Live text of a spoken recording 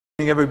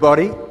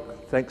Everybody,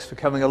 thanks for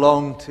coming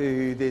along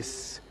to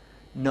this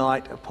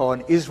night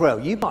upon Israel.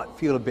 You might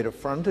feel a bit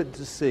affronted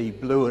to see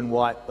blue and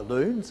white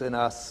balloons and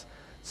us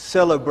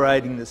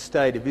celebrating the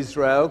state of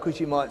Israel, because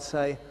you might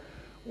say,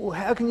 well,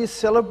 how can you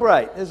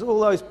celebrate? There's all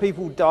those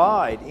people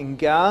died in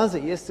Gaza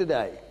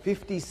yesterday.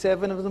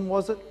 57 of them,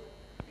 was it?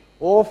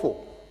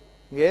 Awful.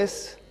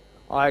 Yes,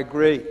 I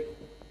agree.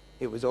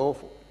 It was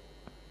awful.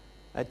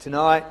 And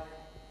tonight,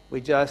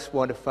 we just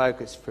want to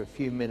focus for a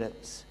few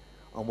minutes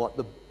on what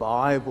the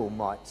Bible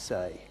might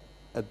say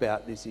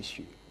about this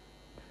issue.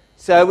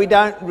 So we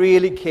don't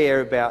really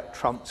care about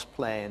Trump's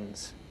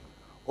plans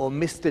or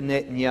Mr.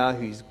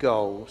 Netanyahu's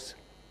goals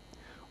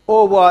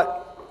or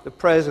what the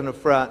President of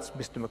France,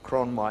 Mr.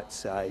 Macron, might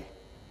say,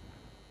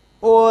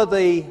 or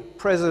the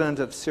President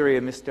of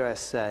Syria, Mr.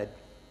 Assad,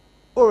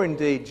 or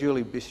indeed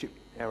Julie Bishop,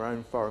 our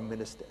own Foreign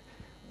Minister.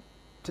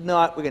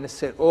 Tonight we're going to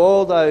set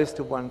all those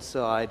to one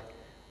side,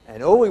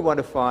 and all we want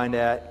to find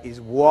out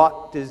is,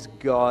 what does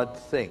God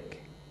think?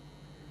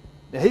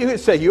 Now you could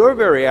say, you're a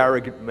very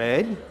arrogant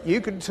man.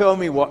 You can tell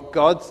me what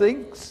God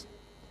thinks.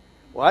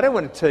 Well, I don't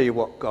want to tell you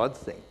what God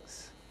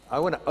thinks. I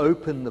want to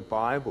open the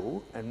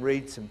Bible and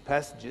read some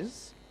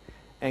passages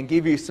and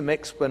give you some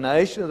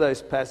explanation of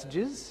those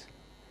passages.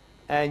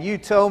 And you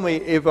tell me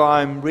if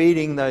I'm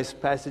reading those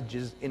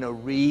passages in a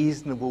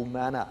reasonable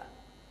manner.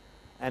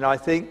 And I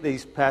think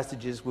these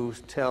passages will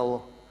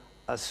tell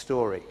a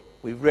story.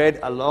 We've read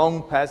a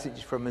long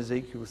passage from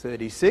Ezekiel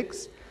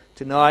 36.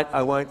 Tonight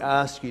I won't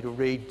ask you to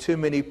read too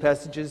many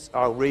passages.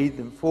 I'll read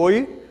them for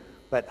you.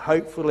 But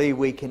hopefully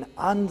we can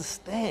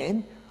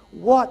understand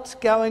what's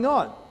going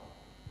on.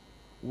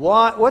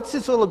 What's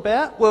this all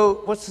about?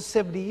 Well, what's the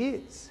 70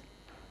 years?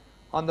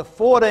 On the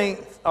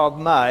 14th of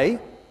May,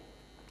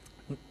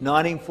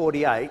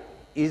 1948,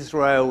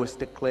 Israel was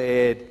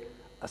declared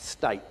a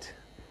state.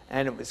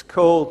 And it was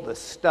called the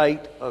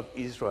State of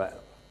Israel.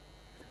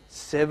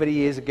 70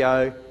 years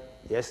ago,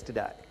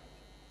 yesterday.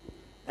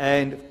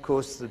 And of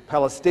course the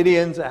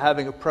Palestinians are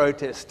having a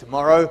protest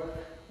tomorrow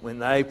when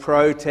they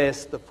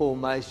protest the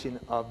formation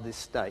of this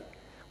state.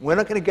 We're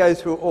not going to go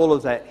through all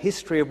of that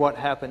history of what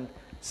happened,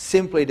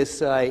 simply to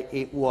say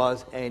it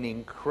was an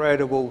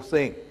incredible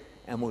thing.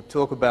 And we'll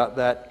talk about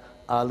that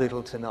a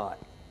little tonight.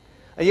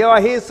 And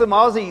I hear some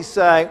Aussies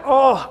saying,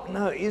 oh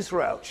no,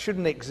 Israel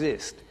shouldn't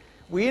exist.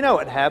 Well, you know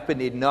what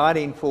happened in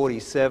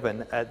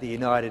 1947 at the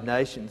United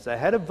Nations? They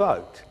had a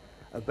vote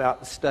about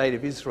the state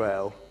of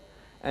Israel.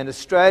 And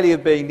Australia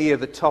being near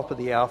the top of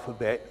the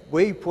alphabet,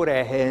 we put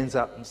our hands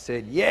up and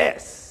said,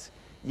 yes,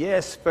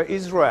 yes for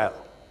Israel.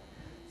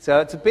 So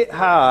it's a bit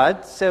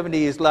hard 70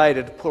 years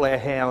later to pull our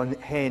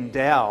hand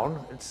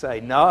down and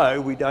say,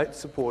 no, we don't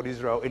support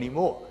Israel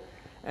anymore.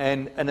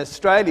 And an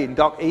Australian,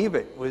 Doc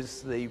Evett,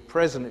 was the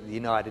President of the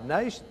United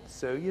Nations.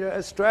 So,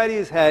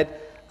 Australia's had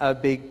a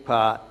big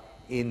part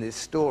in this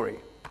story.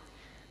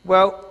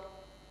 Well,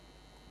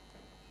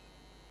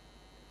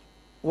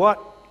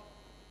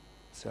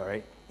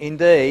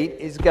 indeed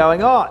is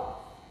going on.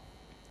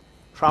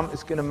 Trump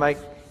is going to make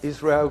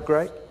Israel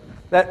great.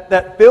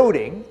 That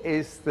building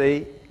is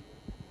the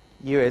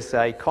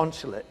USA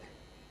consulate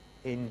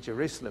in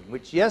Jerusalem,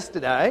 which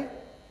yesterday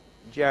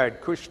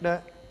Jared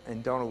Kushner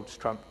and Donald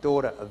Trump's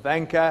daughter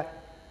Ivanka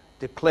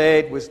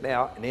declared was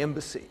now an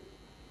embassy.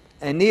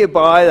 And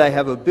nearby they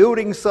have a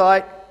building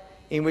site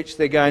in which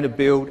they're going to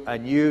build a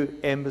new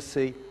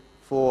embassy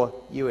for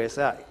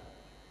USA.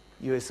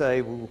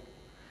 USA will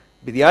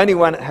be the only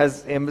one that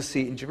has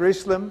embassy in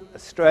Jerusalem.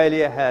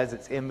 Australia has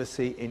its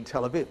embassy in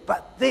Tel Aviv.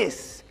 But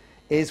this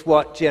is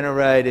what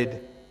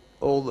generated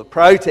all the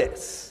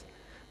protests.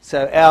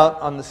 So out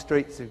on the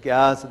streets of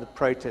Gaza, the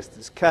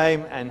protesters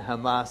came, and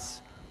Hamas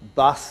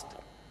bussed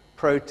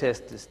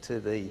protesters to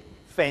the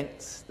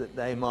fence that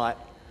they might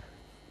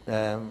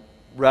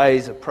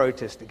raise a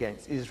protest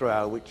against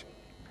Israel, which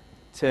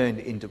turned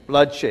into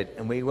bloodshed.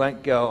 And we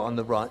won't go on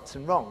the rights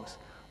and wrongs.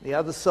 The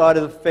other side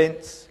of the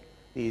fence,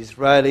 the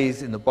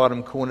Israelis in the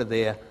bottom corner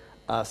there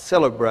are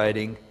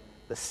celebrating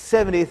the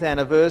 70th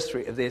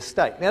anniversary of their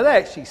state. Now, they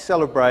actually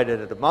celebrated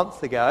it a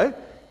month ago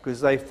because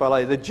they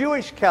follow the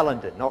Jewish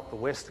calendar, not the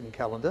Western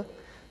calendar.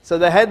 So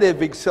they had their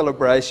big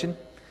celebration,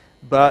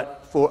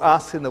 but for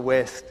us in the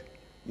West,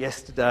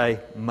 yesterday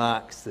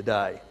marks the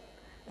day.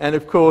 And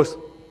of course,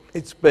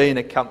 it's been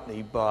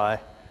accompanied by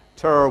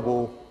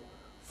terrible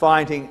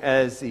fighting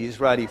as the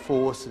Israeli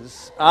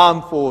forces,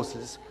 armed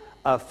forces,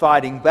 are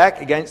fighting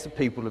back against the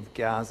people of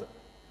Gaza.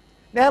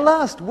 Now,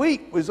 last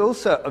week was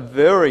also a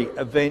very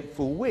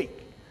eventful week,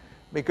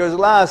 because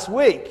last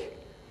week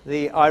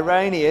the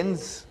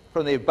Iranians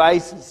from their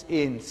bases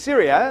in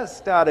Syria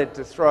started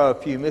to throw a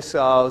few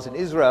missiles in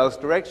Israel's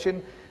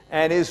direction,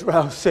 and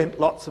Israel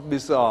sent lots of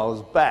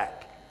missiles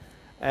back.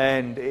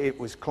 And it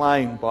was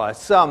claimed by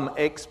some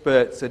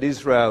experts that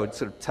Israel had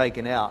sort of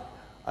taken out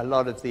a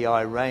lot of the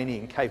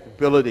Iranian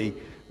capability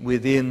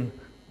within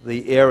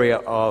the area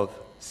of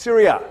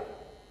Syria.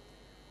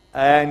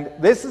 And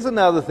this is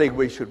another thing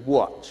we should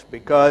watch,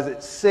 because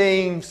it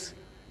seems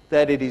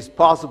that it is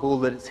possible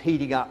that it's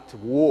heating up to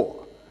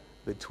war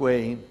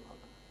between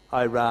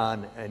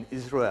Iran and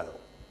Israel.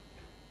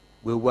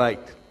 We'll wait.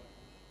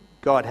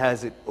 God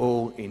has it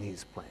all in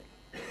his plan.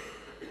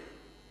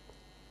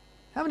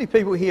 How many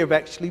people here have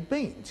actually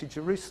been to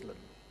Jerusalem?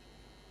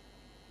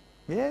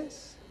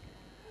 Yes?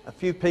 A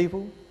few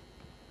people.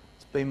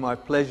 It's been my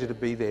pleasure to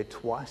be there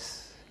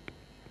twice.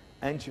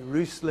 And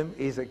Jerusalem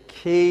is a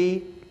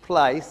key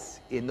place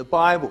in the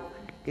Bible.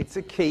 It's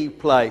a key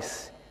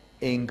place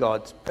in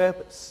God's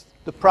purpose.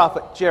 The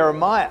prophet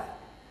Jeremiah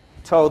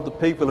told the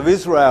people of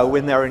Israel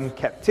when they were in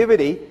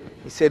captivity,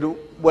 he said,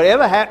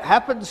 whatever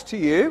happens to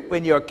you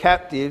when you're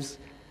captives,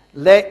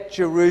 let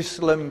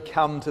Jerusalem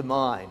come to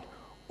mind.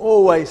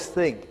 Always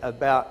think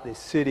about this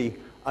city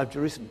of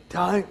Jerusalem.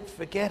 Don't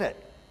forget it.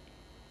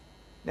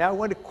 Now I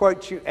want to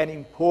quote you an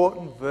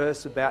important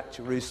verse about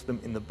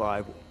Jerusalem in the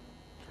Bible.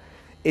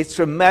 It's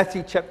from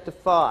Matthew chapter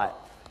 5,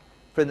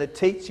 from the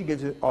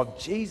teaching of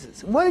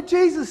Jesus. And what did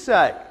Jesus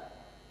say?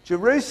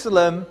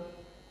 Jerusalem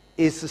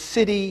is the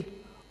city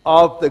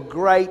of the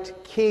great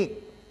king.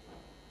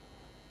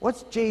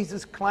 What's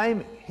Jesus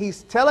claiming?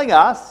 He's telling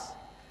us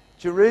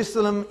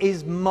Jerusalem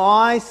is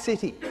my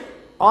city.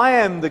 I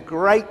am the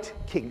great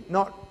king,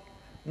 not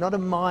a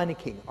minor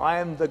king. I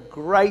am the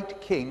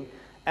great king,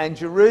 and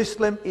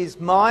Jerusalem is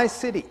my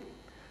city.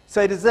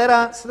 So does that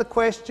answer the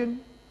question?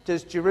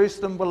 Does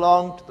Jerusalem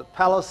belong to the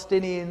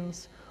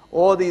Palestinians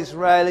or the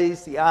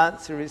Israelis? The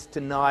answer is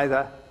to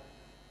neither.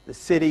 The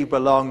city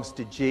belongs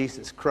to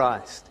Jesus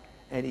Christ,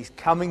 and he's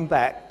coming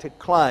back to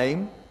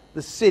claim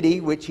the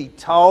city which he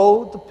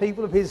told the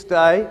people of his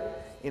day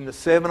in the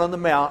Sermon on the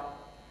Mount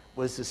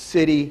was the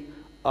city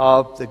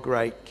of the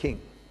great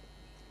king.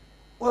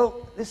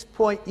 Well, at this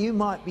point you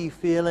might be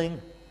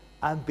feeling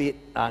a bit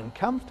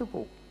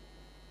uncomfortable.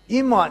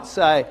 You might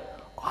say,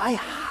 I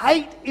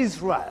hate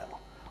Israel.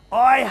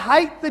 I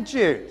hate the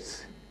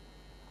Jews.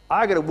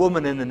 I got a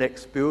woman in the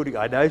next building.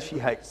 I know she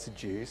hates the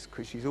Jews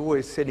because she's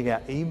always sending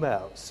out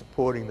emails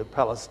supporting the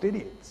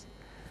Palestinians.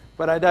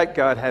 But I don't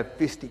go and have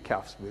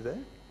fisticuffs with her.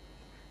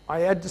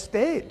 I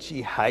understand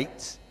she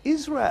hates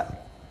Israel.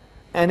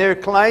 And her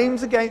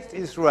claims against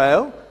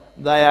Israel,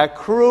 they are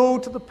cruel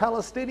to the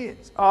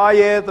Palestinians. Oh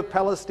yeah, the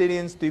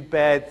Palestinians do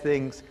bad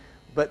things,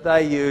 but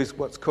they use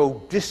what's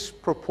called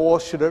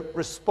disproportionate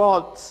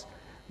response.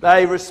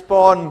 They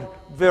respond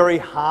very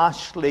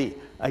harshly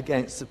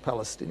against the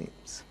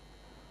Palestinians.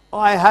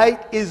 I hate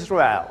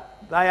Israel.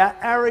 They are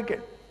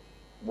arrogant.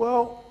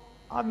 Well,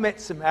 I've met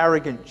some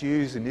arrogant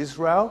Jews in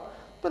Israel,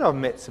 but I've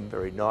met some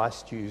very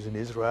nice Jews in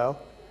Israel.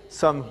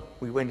 Some,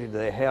 we went into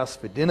their house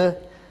for dinner.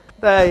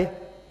 They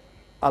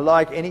are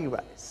like any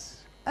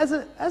race. As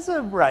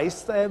a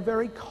race, they are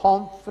very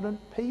confident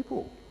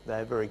people.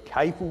 They're very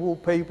capable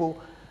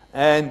people.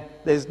 And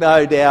there's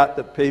no doubt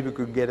that people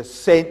can get a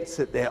sense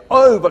that they're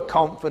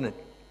overconfident.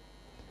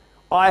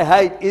 I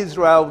hate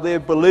Israel. They're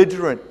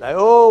belligerent. They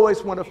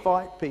always want to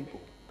fight people.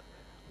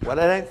 Well,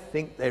 I don't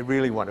think they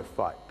really want to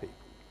fight people.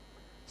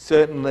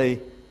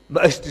 Certainly,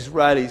 most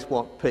Israelis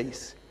want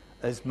peace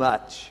as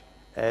much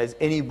as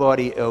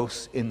anybody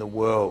else in the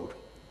world.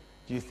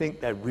 Do you think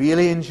they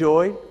really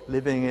enjoy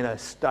living in a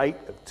state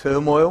of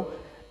turmoil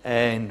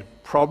and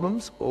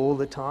problems all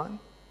the time?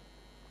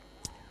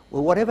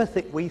 Well, whatever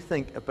we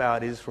think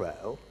about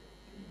Israel,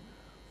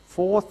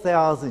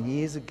 4,000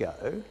 years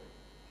ago,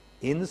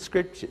 in the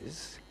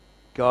scriptures,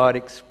 God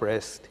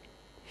expressed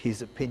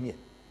his opinion.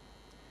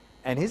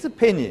 And his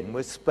opinion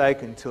was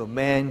spoken to a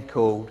man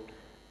called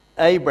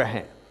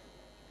Abraham.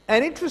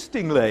 And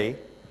interestingly,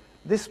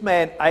 this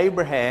man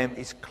Abraham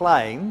is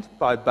claimed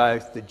by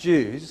both the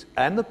Jews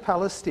and the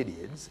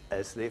Palestinians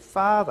as their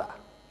father.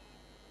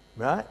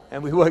 Right?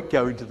 And we won't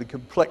go into the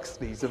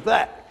complexities of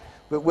that.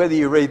 But whether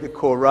you read the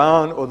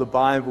Quran or the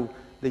Bible,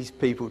 these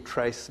people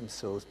trace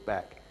themselves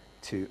back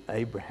to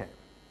Abraham.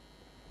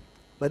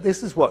 But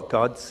this is what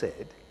God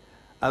said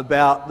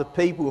about the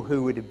people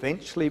who would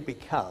eventually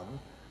become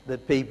the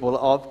people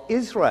of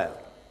Israel.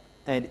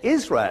 And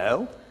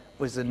Israel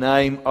was the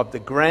name of the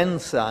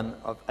grandson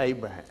of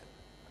Abraham.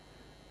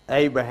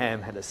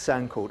 Abraham had a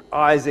son called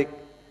Isaac,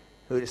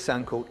 who had a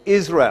son called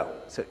Israel.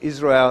 So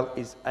Israel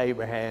is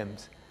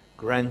Abraham's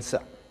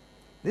grandson.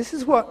 This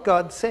is what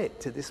God said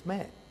to this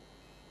man.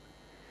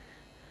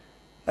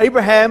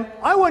 Abraham,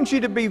 I want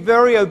you to be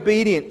very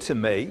obedient to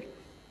me.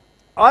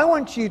 I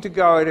want you to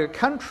go to a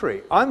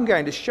country. I'm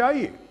going to show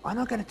you. I'm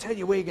not going to tell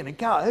you where you're going to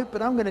go,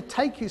 but I'm going to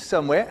take you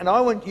somewhere, and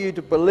I want you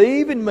to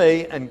believe in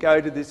me and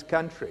go to this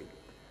country,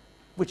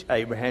 which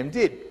Abraham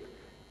did.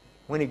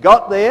 When he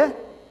got there,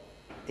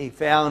 he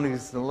found it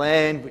was the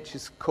land which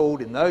is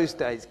called in those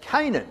days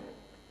Canaan,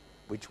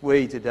 which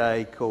we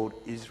today call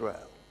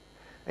Israel.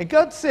 And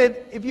God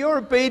said, if you're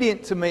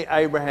obedient to me,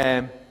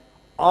 Abraham,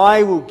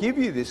 I will give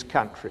you this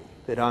country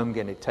that I'm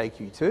going to take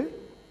you to.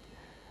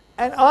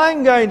 And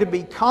I'm going to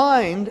be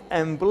kind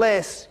and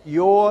bless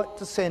your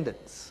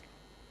descendants.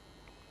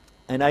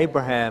 And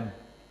Abraham,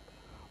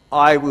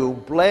 I will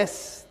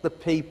bless the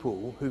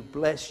people who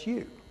bless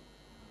you.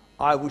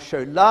 I will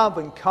show love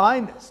and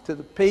kindness to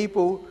the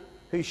people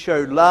who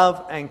show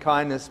love and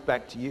kindness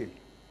back to you.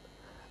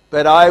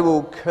 But I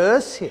will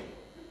curse him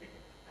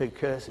who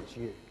curses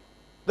you.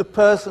 The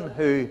person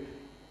who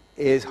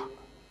is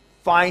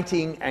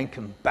fighting and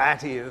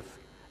combative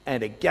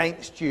and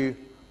against you,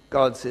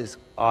 God says,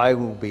 I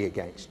will be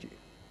against you.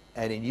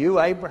 And in you,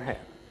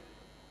 Abraham,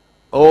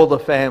 all the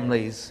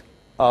families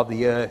of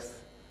the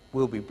earth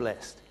will be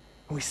blessed.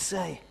 And we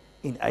say,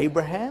 in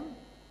Abraham,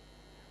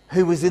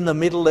 who was in the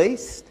Middle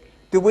East,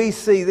 do we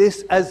see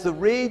this as the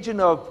region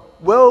of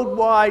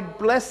worldwide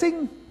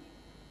blessing?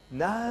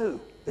 No.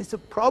 It's a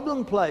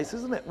problem place,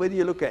 isn't it? Whether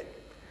you look at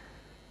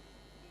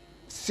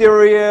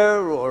Syria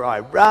or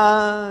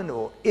Iran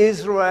or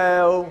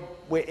Israel,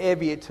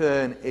 wherever you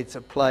turn, it's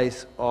a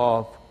place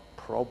of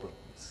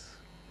problems.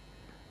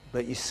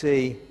 But you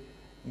see,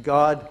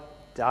 God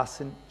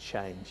doesn't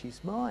change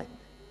his mind.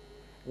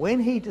 When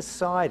he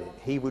decided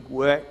he would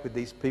work with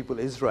these people,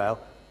 Israel,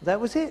 that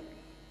was it.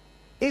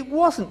 It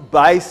wasn't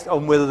based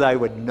on whether they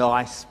were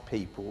nice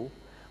people,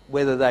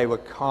 whether they were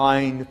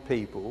kind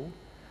people,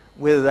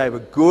 whether they were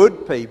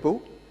good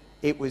people.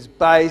 It was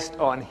based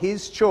on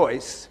his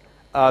choice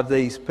of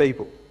these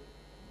people.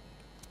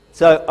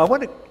 So I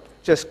want to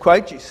just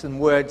quote you some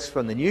words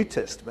from the New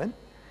Testament,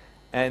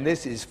 and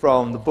this is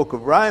from the book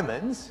of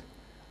Romans,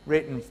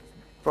 written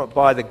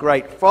by the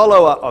great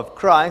follower of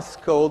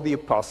Christ called the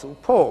Apostle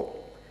Paul.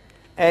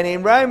 And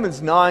in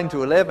Romans 9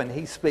 to 11,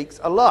 he speaks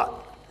a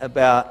lot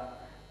about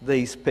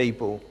these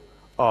people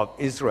of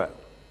Israel.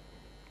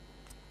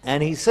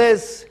 And he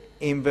says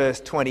in verse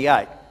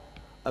 28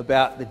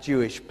 about the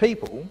Jewish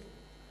people,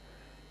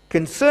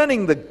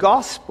 concerning the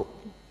gospel,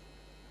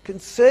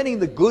 concerning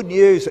the good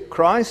news that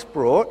Christ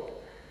brought,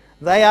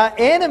 they are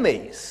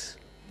enemies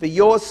for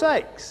your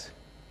sakes.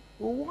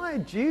 Well, why are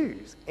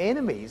Jews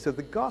enemies of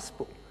the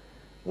gospel?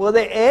 Well,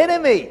 they're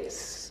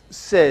enemies,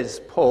 says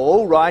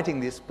Paul, writing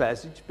this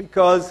passage,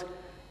 because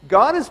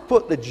God has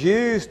put the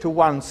Jews to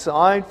one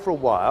side for a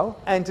while,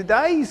 and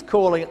today he's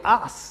calling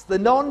us, the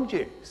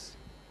non-Jews.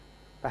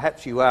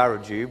 Perhaps you are a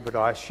Jew, but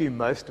I assume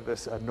most of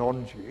us are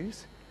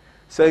non-Jews.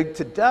 So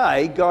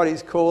today, God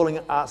is calling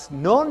us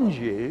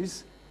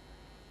non-Jews,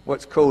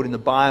 what's called in the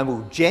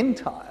Bible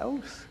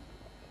Gentiles,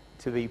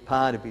 to be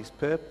part of his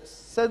purpose.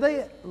 So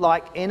they're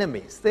like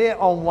enemies. They're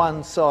on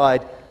one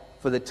side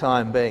for the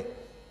time being.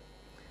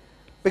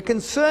 But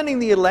concerning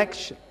the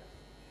election,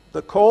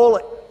 the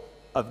calling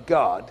of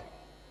God,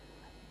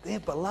 they're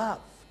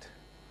beloved.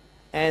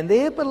 And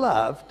they're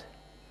beloved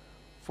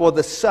for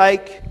the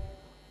sake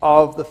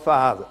of the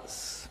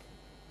fathers.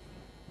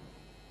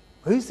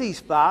 Who's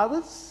these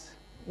fathers?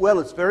 Well,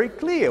 it's very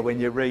clear when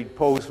you read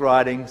Paul's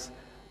writings.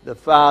 The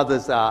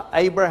fathers are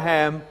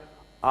Abraham,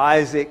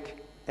 Isaac,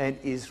 and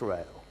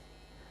Israel.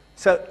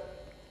 So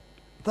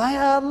they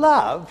are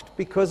loved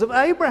because of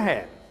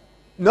Abraham,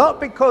 not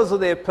because of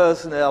their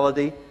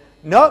personality,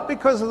 not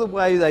because of the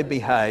way they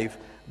behave,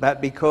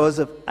 but because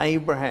of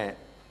Abraham.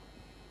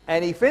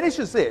 And he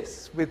finishes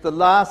this with the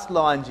last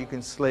lines you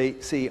can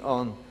see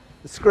on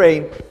the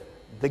screen.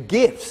 The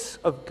gifts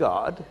of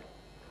God,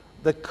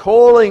 the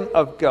calling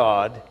of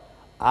God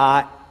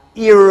are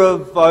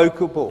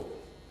irrevocable.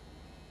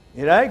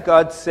 You know,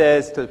 God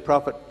says to the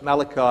prophet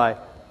Malachi,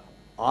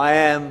 I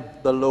am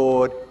the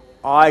Lord,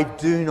 I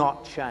do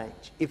not change.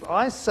 If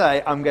I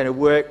say I'm going to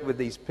work with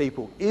these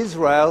people,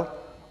 Israel,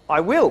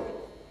 I will.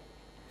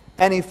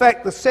 And in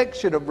fact, the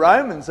section of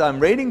Romans I'm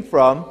reading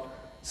from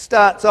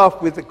starts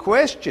off with a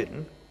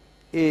question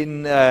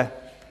in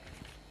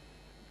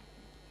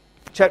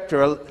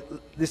chapter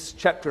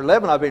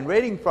 11 I've been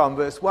reading from,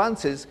 verse 1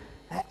 says,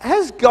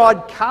 has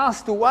God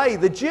cast away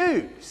the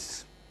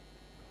Jews?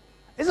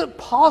 Is it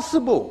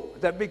possible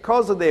that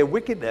because of their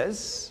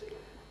wickedness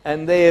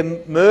and their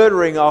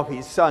murdering of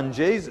his son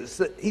Jesus,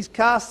 that he's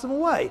cast them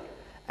away?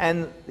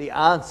 And the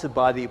answer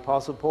by the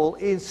Apostle Paul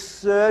is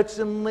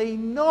certainly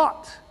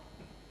not.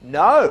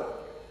 No,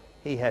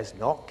 he has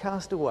not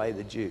cast away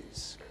the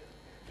Jews.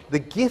 The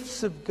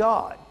gifts of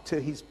God to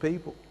his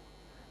people,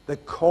 the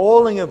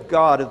calling of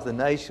God of the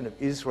nation of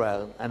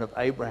Israel and of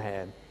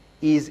Abraham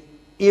is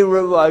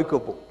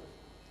irrevocable.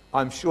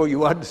 I'm sure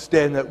you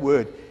understand that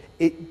word.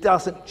 It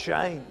doesn't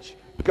change.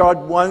 God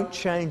won't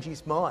change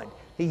his mind.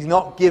 He's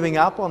not giving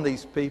up on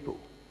these people.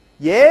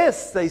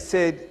 Yes, they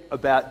said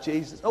about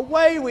Jesus,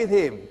 away with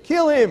him,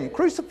 kill him,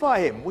 crucify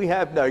him. We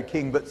have no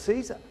king but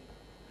Caesar.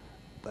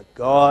 But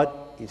God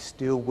is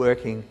still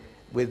working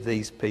with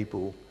these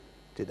people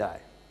today.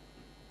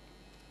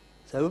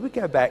 So if we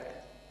go back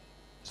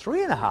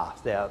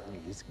 3,500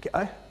 years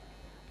ago,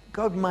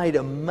 God made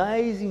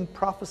amazing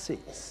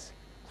prophecies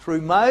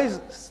through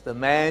Moses, the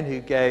man who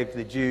gave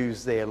the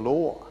Jews their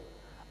law.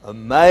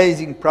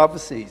 Amazing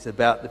prophecies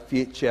about the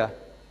future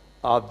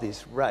of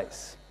this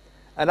race.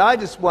 And I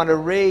just want to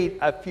read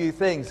a few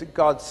things that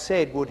God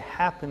said would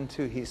happen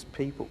to his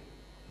people.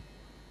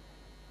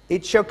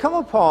 It shall come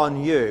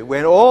upon you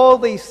when all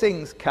these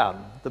things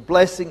come, the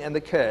blessing and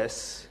the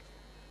curse,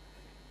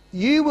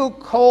 you will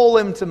call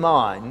them to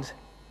mind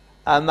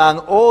among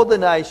all the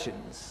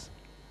nations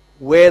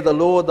where the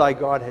Lord thy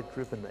God hath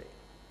driven thee.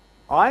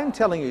 I am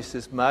telling you,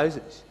 says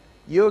Moses,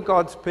 you are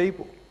God's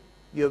people.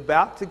 You're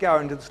about to go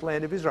into this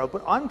land of Israel.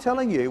 But I'm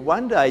telling you,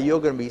 one day you're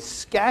going to be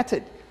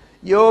scattered.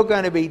 You're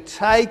going to be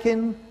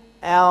taken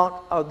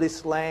out of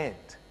this land.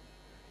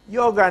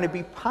 you're going to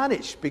be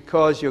punished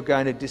because you're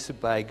going to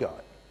disobey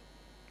God.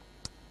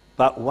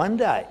 But one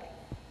day,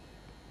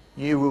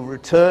 you will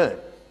return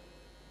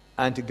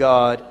unto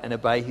God and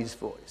obey his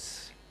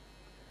voice.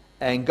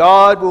 And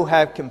God will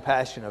have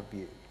compassion of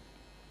you.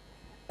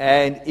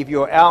 And if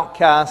your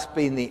outcast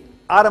be in the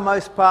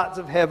uttermost parts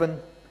of heaven,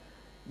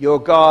 your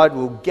God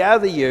will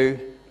gather you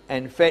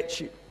and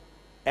fetch you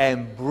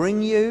and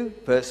bring you,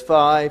 verse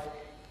 5,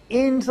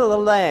 into the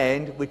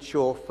land which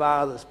your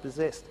fathers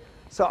possessed.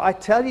 So I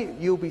tell you,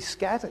 you'll be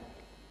scattered,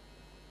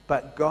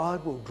 but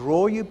God will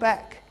draw you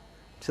back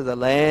to the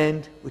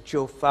land which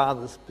your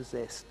fathers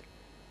possessed.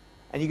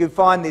 And you can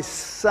find this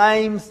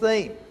same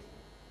theme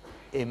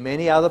in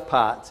many other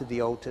parts of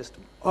the Old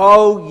Testament.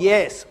 Oh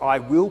yes, I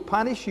will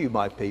punish you,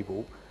 my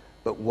people,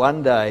 but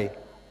one day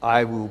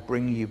I will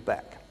bring you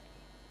back.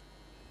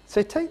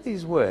 So take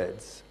these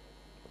words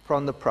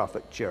from the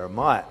prophet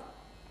Jeremiah.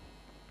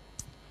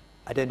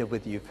 I don't know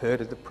whether you've heard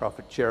of the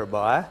prophet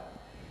Jeremiah,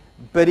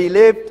 but he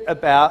lived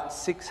about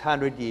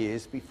 600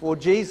 years before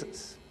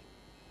Jesus.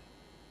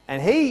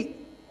 And he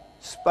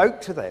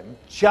spoke to them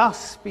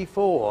just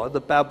before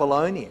the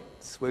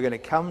Babylonians were going to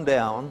come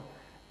down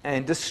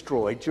and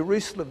destroy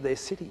Jerusalem, their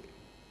city.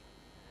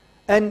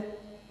 And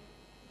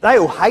they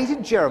all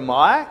hated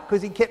Jeremiah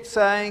because he kept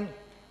saying,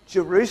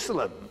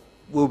 Jerusalem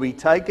will be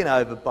taken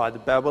over by the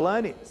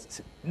Babylonians. He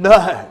said,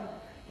 no,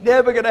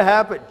 never going to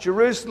happen.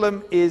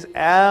 Jerusalem is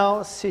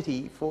our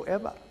city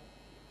forever.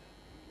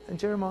 And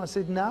Jeremiah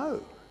said,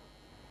 no,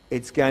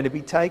 it's going to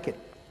be taken.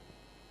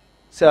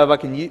 So if I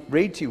can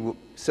read to you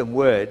some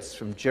words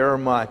from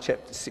Jeremiah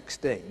chapter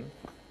 16.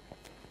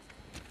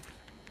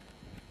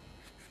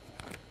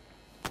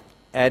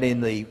 And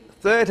in the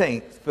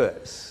 13th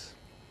verse,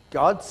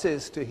 God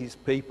says to his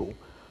people,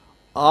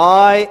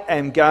 I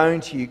am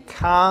going to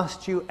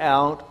cast you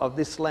out of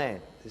this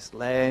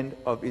land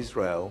of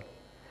Israel,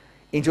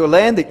 into a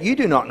land that you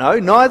do not know,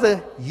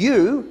 neither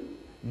you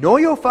nor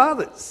your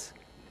fathers.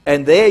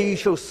 And there you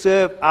shall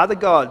serve other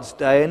gods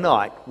day and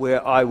night,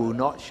 where I will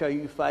not show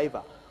you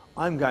favour.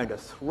 I'm going to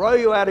throw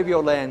you out of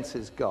your land,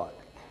 says God.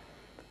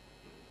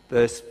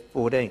 Verse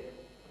 14.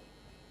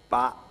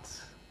 But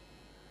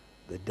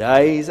the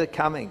days are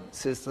coming,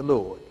 says the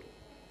Lord,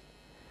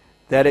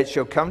 that it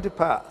shall come to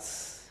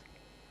pass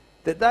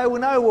that they will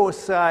no more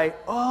say,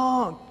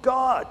 oh,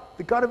 God,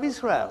 the God of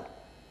Israel,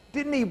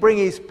 didn't he bring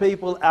his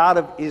people out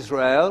of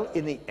Israel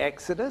in the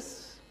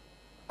Exodus?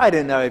 I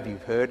don't know if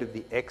you've heard of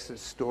the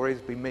Exodus story.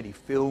 There's been many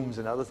films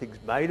and other things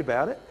made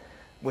about it.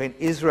 When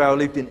Israel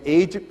lived in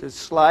Egypt as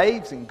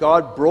slaves and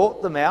God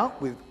brought them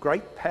out with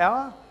great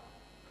power.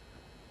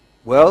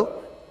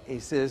 Well, he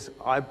says,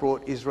 I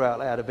brought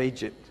Israel out of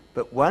Egypt.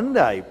 But one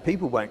day,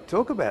 people won't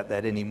talk about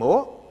that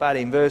anymore. But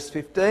in verse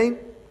 15,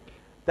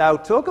 they'll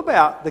talk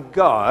about the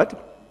God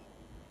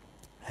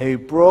who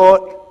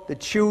brought the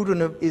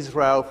children of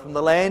Israel from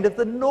the land of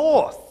the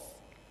north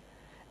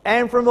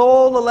and from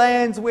all the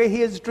lands where he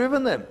has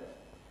driven them,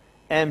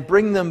 and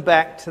bring them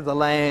back to the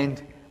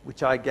land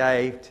which I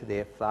gave to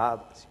their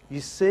fathers. You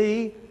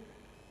see,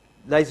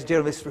 ladies and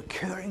gentlemen, this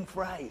recurring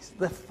phrase,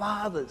 the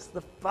fathers,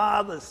 the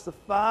fathers, the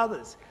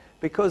fathers.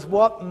 Because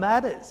what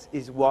matters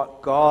is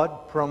what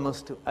God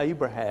promised to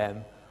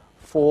Abraham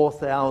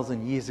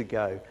 4,000 years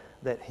ago,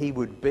 that he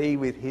would be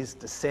with his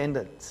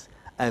descendants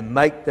and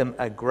make them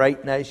a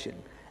great nation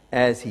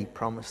as he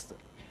promised them.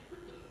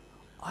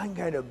 I'm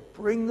going to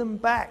bring them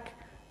back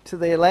to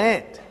their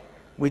land,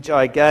 which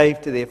I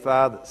gave to their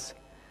fathers.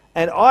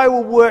 And I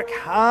will work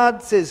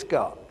hard, says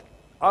God.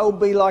 I will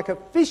be like a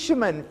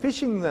fisherman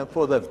fishing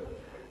for them,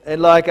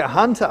 and like a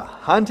hunter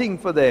hunting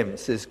for them,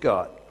 says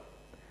God.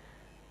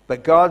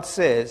 But God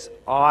says,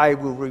 I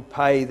will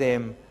repay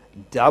them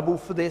double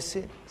for their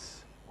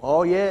sins.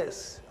 Oh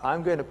yes,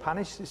 I'm going to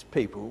punish these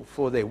people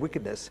for their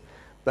wickedness,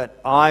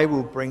 but I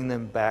will bring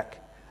them back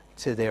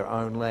to their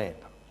own land.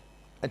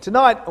 And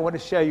tonight I want to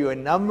show you a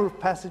number of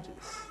passages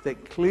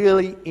that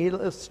clearly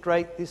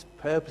illustrate this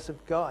purpose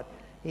of God.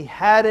 He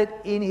had it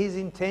in his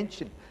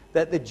intention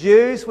that the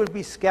Jews would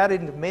be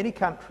scattered into many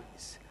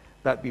countries,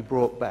 but be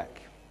brought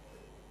back.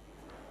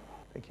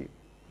 Thank you.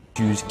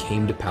 Jews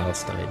came to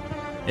Palestine,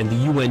 and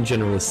the UN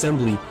General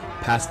Assembly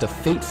passed a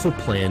fateful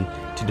plan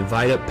to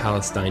divide up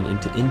Palestine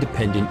into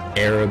independent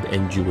Arab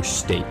and Jewish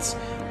states.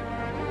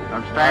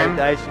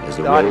 As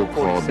the roll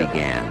call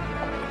began,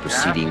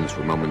 proceedings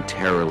were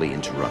momentarily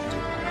interrupted.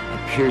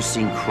 A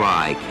piercing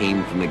cry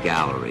came from the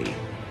gallery.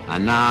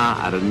 Ana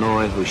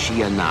Adonai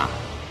Hoshiana.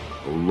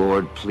 O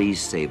Lord, please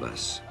save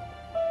us.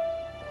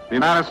 The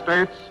United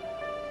States?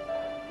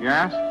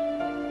 Yes?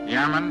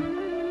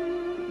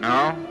 Yemen?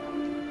 No?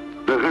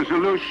 The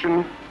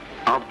resolution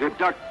of the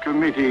DAC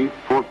Committee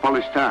for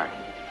Palestine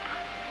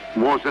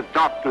was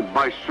adopted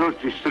by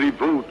 33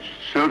 votes,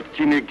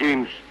 13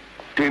 against,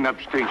 10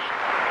 abstentions.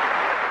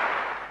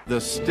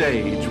 The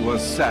stage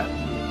was set.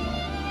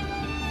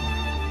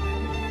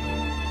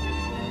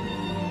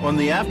 On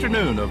the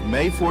afternoon of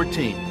May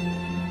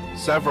 14th,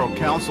 several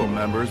council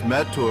members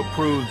met to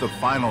approve the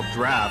final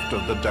draft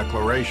of the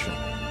declaration.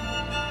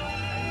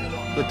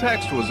 The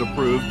text was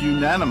approved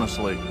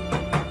unanimously.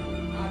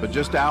 But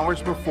just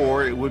hours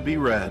before it would be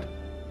read,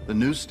 the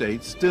new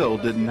state still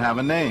didn't have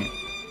a name.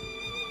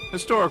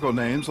 Historical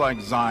names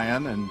like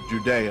Zion and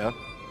Judea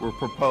were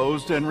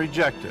proposed and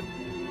rejected.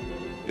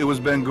 It was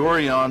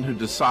Ben-Gurion who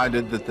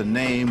decided that the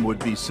name would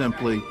be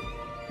simply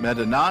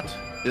Medinat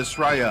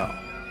Israel,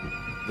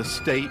 the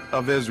State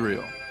of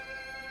Israel.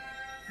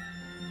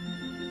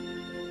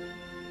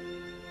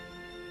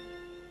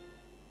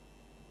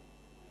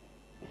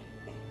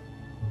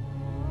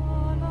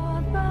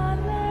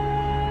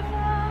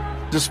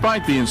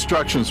 Despite the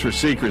instructions for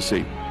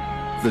secrecy,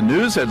 the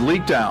news had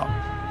leaked out,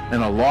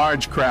 and a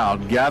large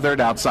crowd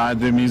gathered outside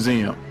the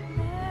museum.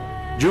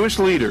 Jewish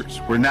leaders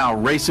were now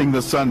racing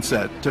the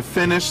sunset to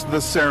finish the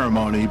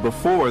ceremony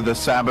before the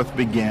Sabbath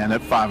began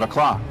at 5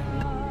 o'clock.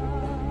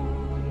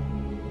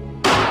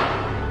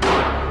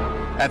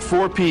 At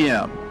 4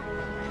 p.m.,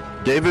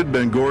 David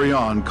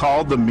Ben-Gurion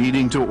called the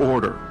meeting to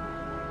order.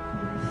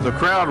 The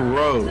crowd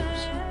rose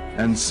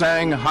and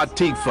sang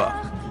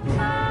Hatikva.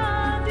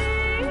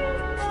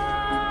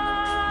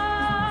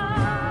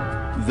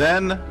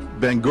 Then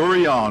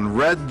Ben-Gurion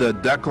read the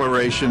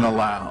declaration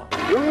aloud.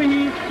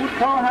 זוהי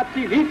זכותו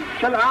הטבעית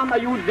של העם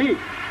היהודי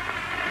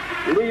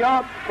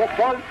להיות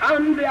ככל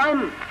עם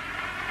ועם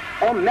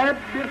עומד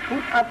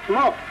ברשות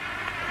עצמו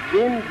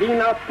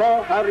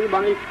במדינתו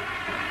הריבונית.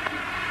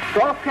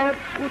 תוקף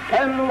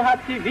זכותנו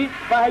הטבעית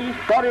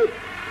וההיסטורית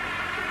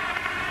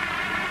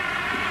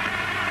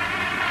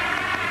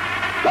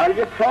ועל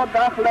יסוד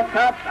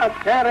החלטת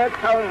עצרת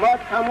האומות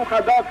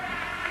המאוחדות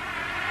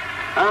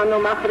אנו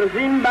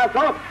מכריזים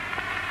בזאת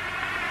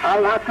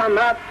על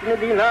הקמת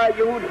מדינה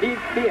יהודית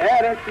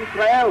בארץ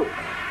ישראל,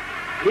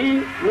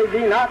 היא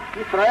מדינת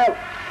ישראל.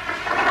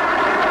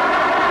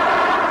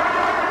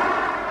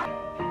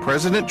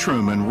 President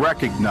Truman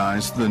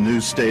recognized the new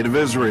state of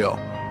Israel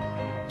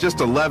just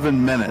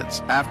 11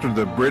 minutes after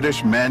the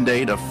British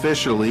mandate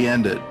officially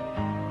ended.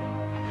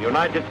 The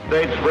United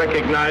States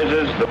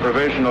recognizes the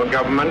provisional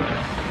government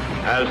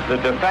as the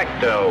de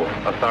facto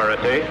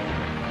authority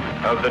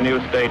of the new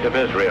state of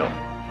Israel.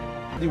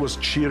 He was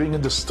cheering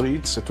in the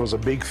streets. It was a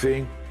big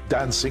thing,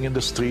 dancing in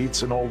the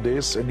streets and all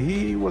this. And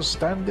he was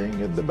standing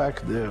in the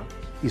back there.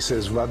 He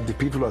says, what the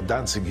people are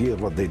dancing here,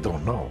 what they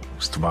don't know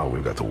is tomorrow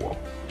we've got a war.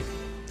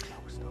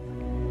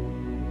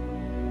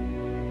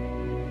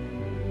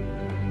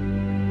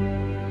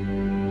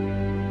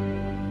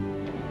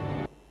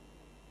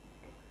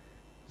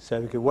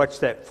 So we could watch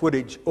that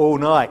footage all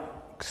night.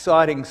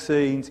 Exciting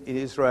scenes in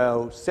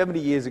Israel 70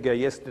 years ago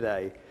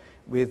yesterday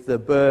with the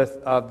birth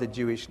of the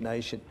Jewish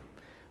nation.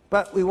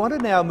 But we want to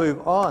now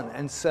move on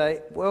and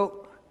say,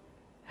 well,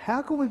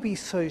 how can we be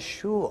so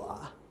sure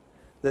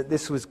that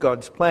this was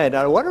God's plan?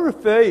 Now, I want to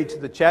refer you to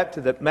the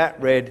chapter that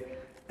Matt read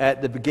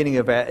at the beginning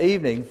of our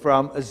evening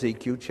from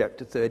Ezekiel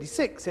chapter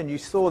 36. And you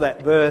saw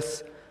that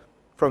verse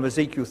from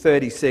Ezekiel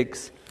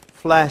 36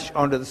 flash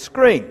onto the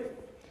screen.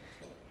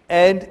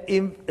 And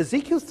in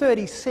Ezekiel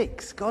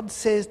 36, God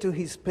says to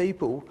his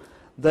people,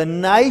 the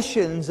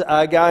nations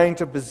are going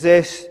to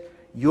possess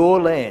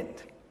your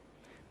land.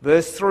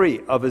 Verse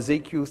 3 of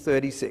Ezekiel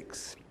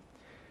 36.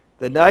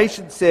 The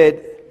nation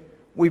said,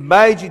 we've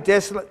made you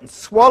desolate and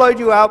swallowed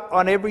you up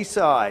on every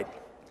side,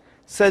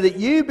 so that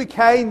you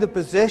became the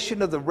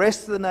possession of the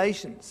rest of the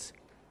nations.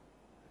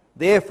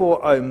 Therefore,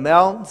 O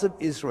mountains of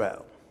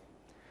Israel,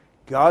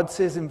 God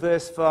says in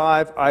verse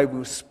 5, I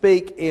will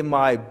speak in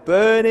my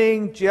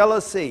burning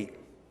jealousy,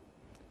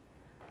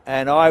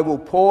 and I will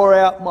pour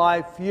out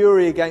my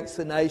fury against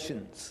the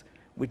nations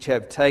which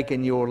have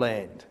taken your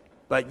land.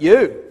 But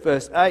you,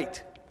 verse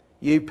 8,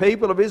 you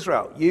people of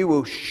Israel, you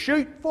will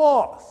shoot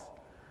forth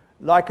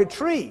like a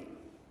tree.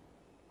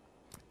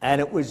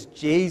 And it was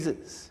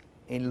Jesus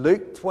in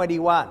Luke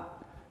 21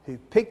 who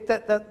picked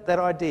that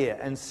idea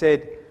and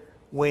said,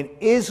 when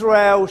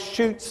Israel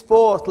shoots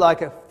forth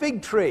like a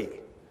fig tree,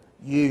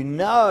 you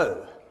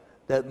know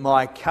that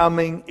my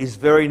coming is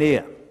very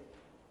near.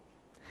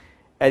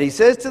 And he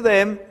says to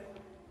them,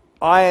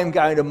 I am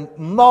going to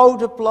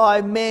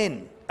multiply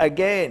men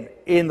again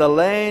in the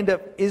land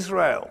of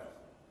Israel.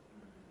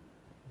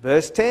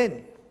 Verse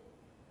 10,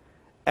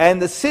 and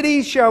the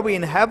cities shall be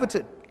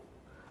inhabited,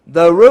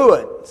 the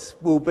ruins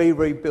will be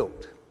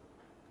rebuilt.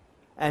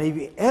 And if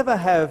you ever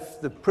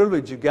have the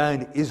privilege of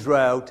going to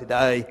Israel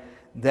today,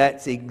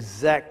 that's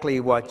exactly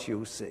what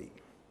you'll see.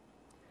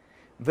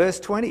 Verse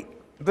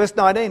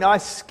 19, I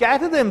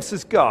scatter them,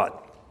 says God,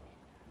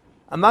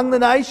 among the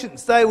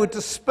nations. They were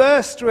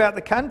dispersed throughout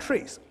the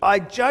countries. I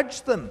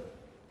judged them.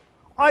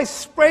 I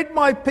spread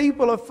my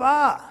people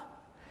afar.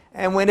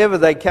 And whenever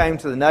they came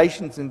to the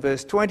nations, in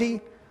verse 20,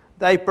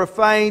 they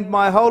profaned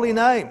my holy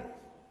name.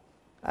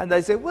 And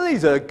they said, well,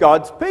 these are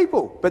God's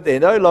people, but they're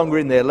no longer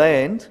in their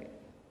land.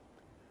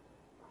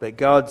 But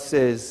God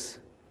says,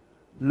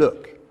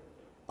 look,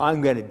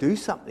 I'm going to do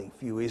something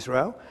for you,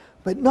 Israel,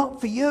 but not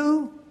for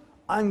you.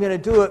 I'm going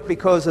to do it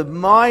because of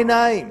my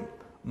name,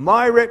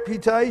 my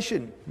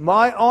reputation,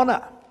 my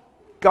honour.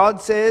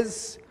 God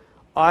says,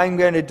 I'm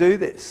going to do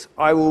this.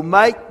 I will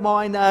make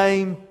my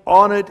name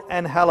honoured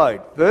and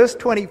hallowed. Verse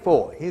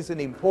 24, here's an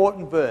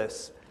important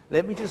verse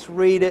Let me just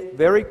read it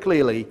very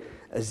clearly.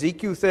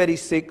 Ezekiel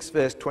 36,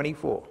 verse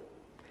 24.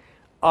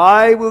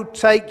 I will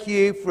take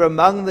you from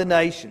among the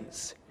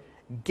nations,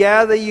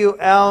 gather you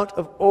out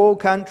of all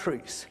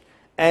countries,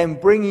 and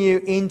bring you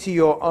into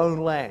your own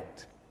land.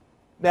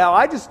 Now,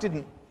 I just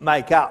didn't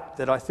make up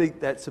that I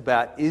think that's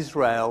about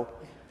Israel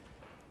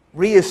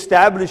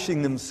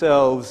re-establishing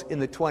themselves in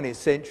the 20th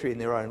century in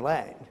their own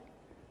land.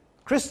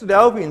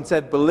 Christadelphians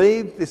have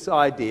believed this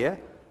idea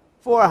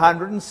for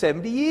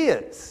 170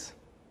 years.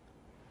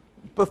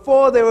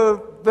 Before there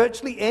were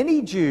virtually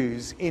any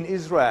Jews in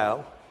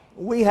Israel,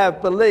 we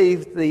have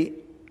believed the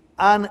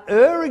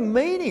unerring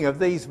meaning of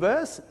these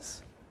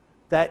verses,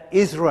 that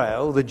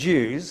Israel, the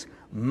Jews,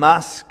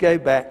 must go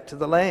back to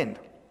the land.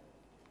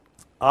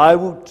 I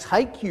will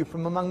take you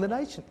from among the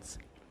nations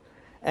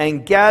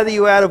and gather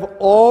you out of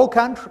all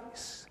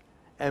countries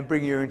and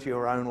bring you into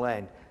your own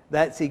land.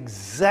 That's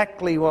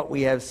exactly what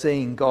we have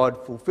seen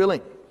God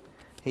fulfilling.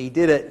 He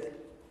did it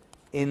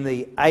in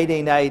the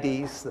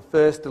 1880s, the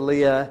first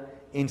Aliyah,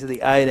 into the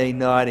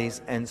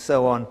 1890s, and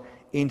so on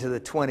into the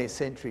 20th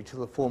century, to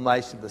the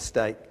formation of the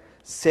state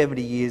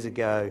 70 years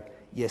ago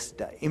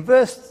yesterday. In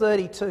verse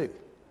 32,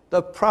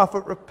 the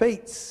prophet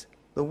repeats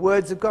the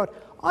words of God.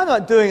 I'm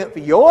not doing it for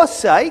your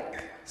sake,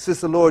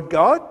 says the Lord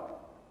God.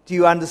 Do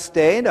you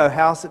understand, O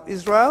house of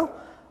Israel?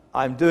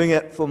 I'm doing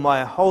it for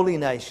my holy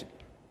nation.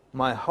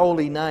 My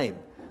holy name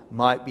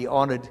might be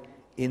honoured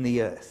in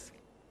the earth.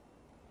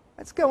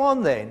 Let's go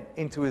on then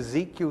into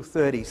Ezekiel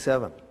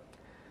 37.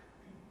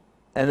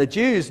 And the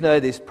Jews know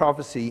this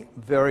prophecy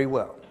very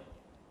well.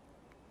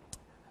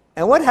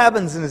 And what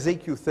happens in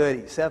Ezekiel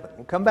 37?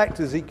 We'll come back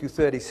to Ezekiel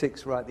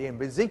 36 right at the end.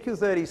 But Ezekiel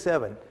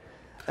 37,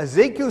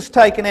 Ezekiel's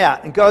taken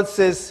out. And God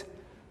says,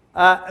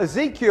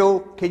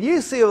 Ezekiel, can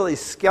you see all these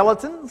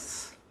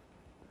skeletons?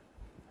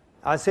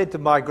 I said to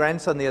my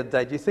grandson the other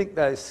day, do you think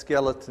those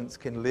skeletons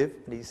can live?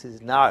 And he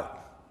says, no,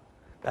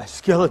 those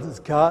skeletons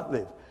can't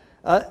live.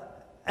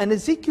 And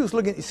Ezekiel's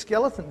looking at these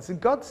skeletons, and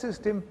God says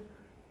to him,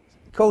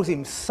 calls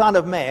him Son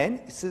of Man.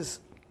 He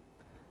says,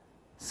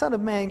 Son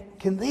of Man,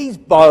 can these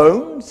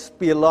bones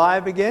be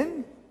alive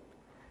again?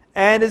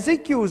 And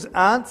Ezekiel's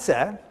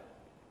answer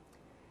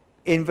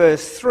in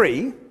verse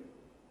 3,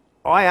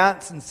 I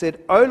answered and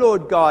said, O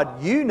Lord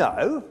God, you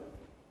know.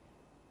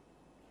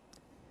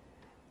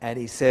 And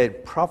he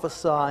said,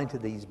 prophesying to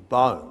these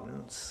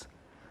bones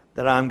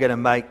that I'm going to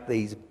make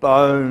these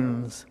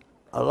bones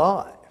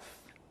alive.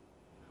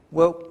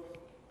 Well,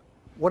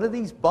 what are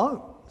these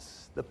bones?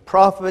 The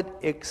prophet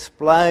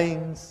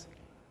explains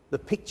the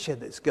picture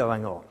that's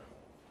going on.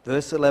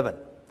 Verse 11,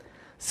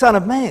 Son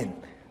of man,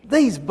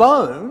 these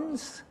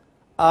bones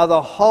are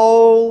the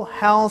whole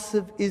house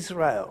of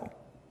Israel.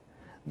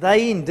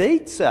 They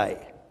indeed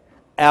say,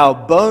 our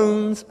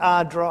bones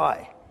are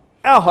dry.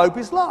 Our hope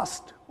is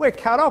lost. We're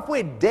cut off.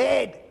 We're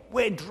dead.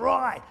 We're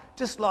dry.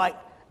 Just like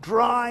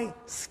dry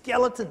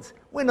skeletons.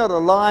 We're not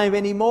alive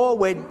anymore.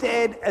 We're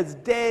dead as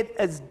dead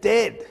as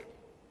dead.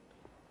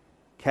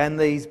 Can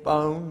these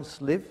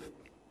bones live?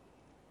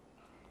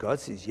 God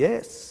says,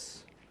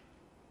 yes.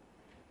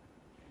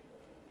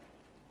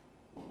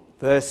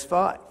 Verse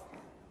 5.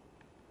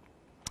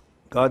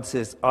 God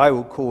says, I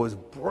will cause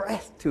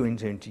breath to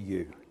enter into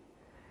you,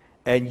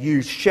 and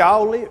you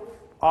shall live.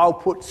 I'll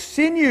put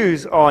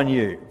sinews on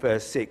you.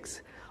 Verse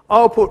 6.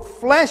 I'll put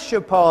flesh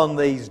upon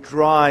these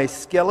dry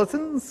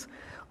skeletons.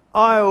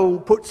 I'll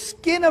put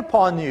skin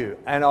upon you,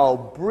 and I'll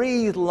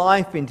breathe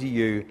life into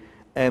you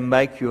and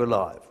make you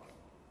alive.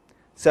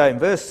 So in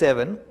verse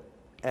 7,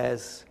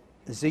 as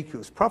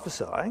Ezekiel's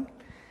prophesying,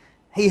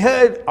 he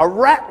heard a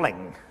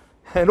rattling,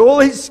 and all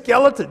these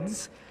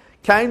skeletons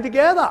came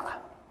together.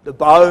 The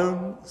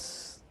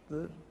bones,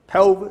 the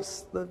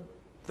pelvis, the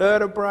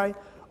vertebrae,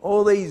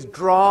 all these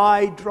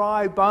dry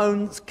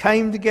bones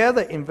came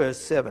together in verse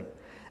 7.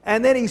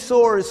 And then he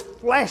saw as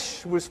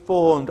flesh was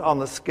formed on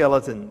the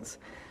skeletons.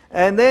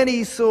 And then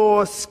he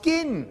saw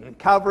skin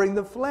covering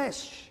the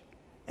flesh.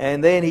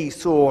 And then he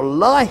saw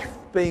life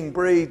being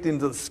breathed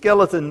into the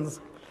skeletons.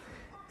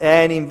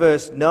 And in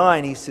verse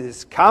 9 he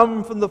says,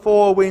 come from the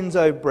four winds,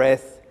 O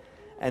breath.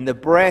 And the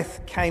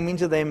breath came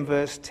into them,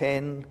 verse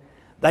 10.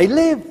 They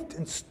lived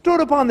and stood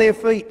upon their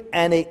feet,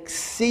 an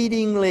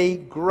exceedingly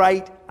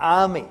great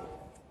army.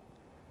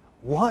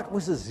 What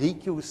was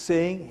Ezekiel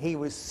seeing? He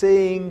was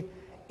seeing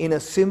in a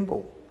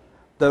symbol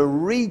the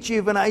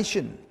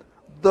rejuvenation,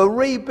 the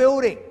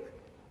rebuilding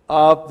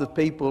of the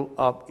people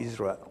of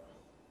Israel.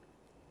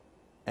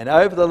 And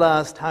over the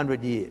last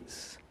 100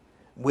 years,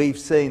 we've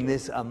seen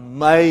this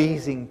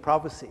amazing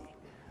prophecy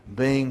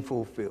being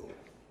fulfilled.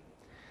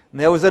 And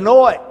there was a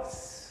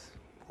noise,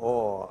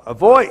 or a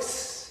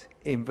voice,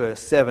 in verse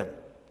 7.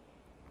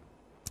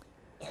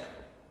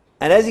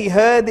 And as he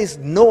heard this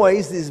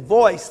noise, this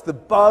voice, the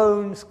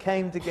bones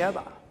came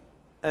together.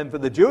 And for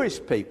the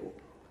Jewish people,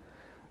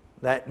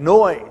 that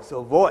noise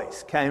or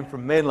voice came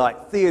from men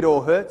like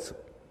Theodore Herzl,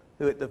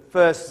 who at the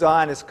First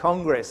Zionist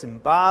Congress in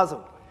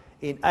Basel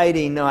in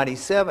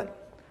 1897,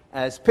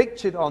 as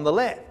pictured on the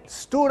left,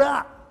 stood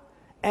up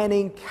and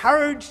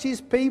encouraged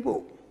his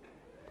people.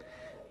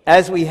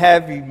 As we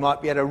have, you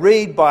might be able to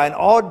read, by an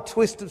odd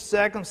twist of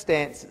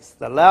circumstances,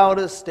 the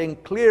loudest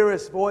and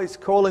clearest voice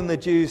calling the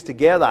Jews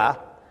together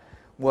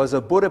was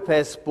a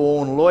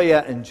Budapest-born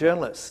lawyer and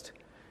journalist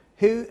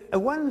who at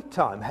one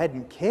time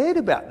hadn't cared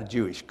about the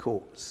Jewish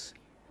cause.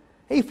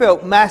 He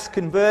felt mass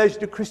conversion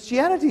to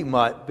Christianity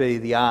might be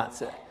the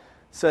answer,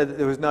 so that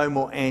there was no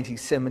more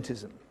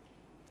anti-Semitism.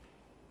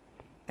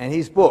 And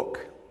his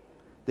book,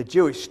 The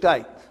Jewish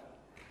State,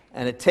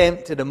 an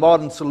attempt at a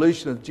modern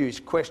solution of the Jewish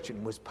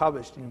question, was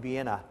published in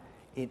Vienna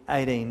in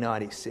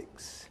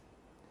 1896.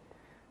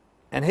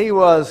 And he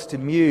was to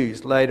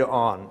muse later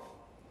on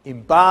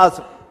in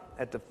Basel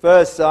at the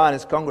First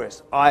Zionist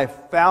Congress, "I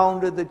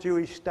founded the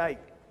Jewish state."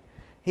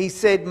 He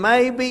said,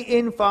 maybe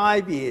in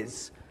 5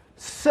 years,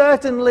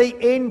 certainly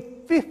in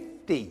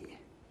 50,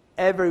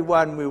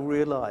 everyone will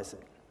realise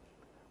it.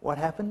 What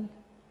happened?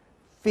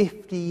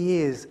 50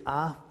 years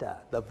after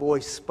the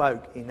voice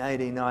spoke in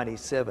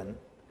 1897,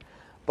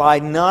 by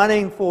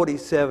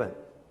 1947,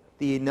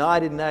 the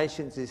United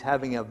Nations is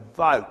having a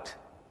vote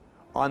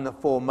on the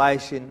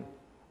formation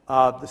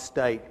of the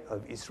State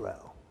of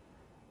Israel.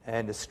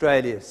 And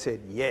Australia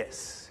said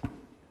yes.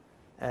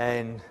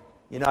 And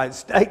the United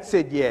States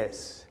said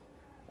yes.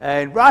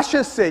 And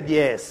Russia said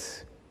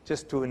yes,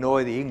 just to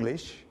annoy the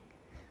English.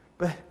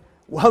 But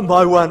one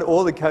by one,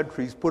 all the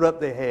countries put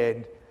up their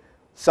hand,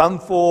 some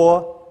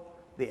for,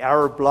 the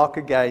Arab bloc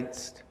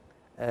against,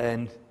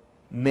 and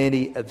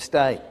many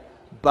abstained.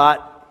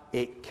 But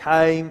it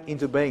came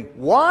into being.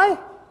 Why?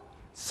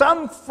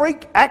 Some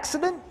freak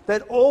accident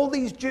that all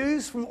these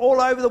Jews from all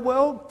over the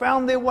world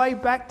found their way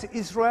back to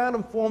Israel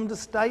and formed a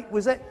state?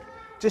 Was that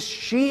just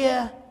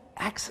sheer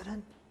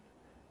accident?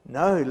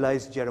 No,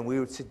 ladies and gentlemen, we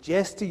would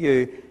suggest to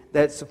you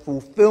that it's a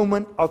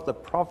fulfillment of the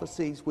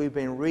prophecies we've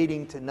been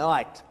reading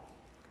tonight.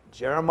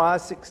 Jeremiah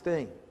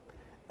 16,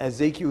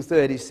 Ezekiel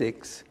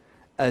 36,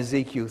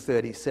 Ezekiel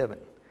 37.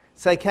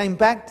 So they came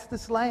back to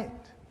this land.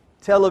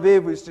 Tel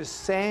Aviv was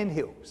just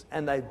sandhills,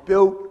 and they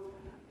built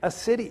a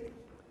city.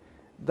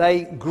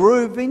 They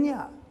grew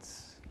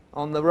vineyards.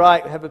 On the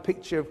right, we have a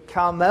picture of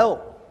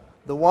Carmel,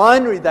 the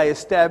winery they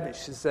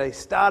established as they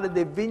started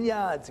their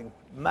vineyards and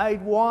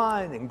made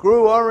wine and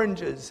grew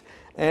oranges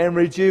and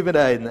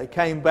rejuvenated. And they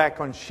came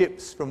back on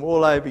ships from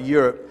all over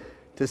Europe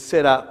to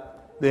set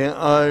up their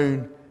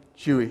own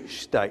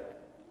Jewish state.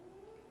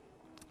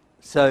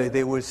 So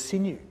there was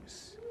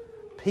sinews,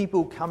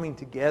 people coming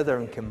together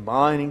and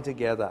combining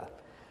together,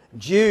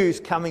 Jews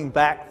coming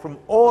back from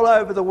all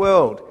over the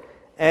world.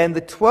 And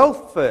the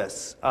 12th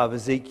verse of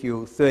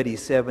Ezekiel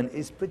 37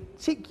 is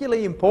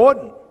particularly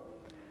important.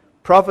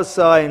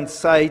 Prophesy and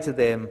say to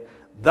them,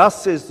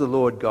 "Thus says the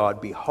Lord God,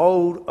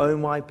 behold, O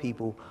my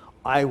people,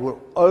 I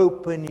will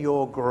open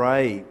your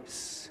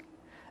graves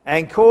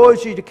and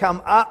cause you to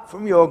come up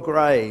from your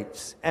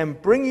graves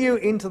and bring you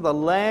into the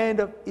land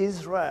of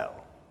Israel."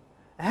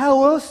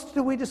 How else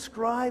do we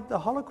describe the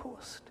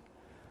Holocaust?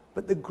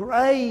 But the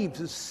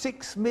graves of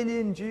 6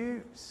 million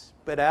Jews.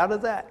 But out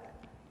of that,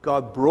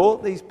 God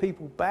brought these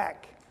people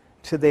back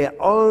to their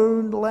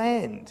own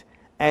land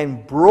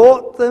and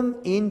brought them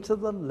into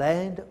the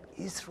land of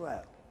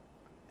Israel.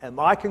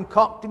 Am I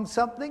concocting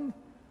something?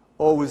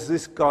 Or was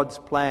this God's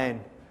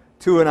plan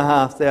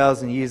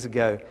 2,500 years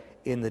ago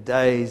in the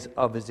days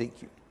of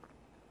Ezekiel?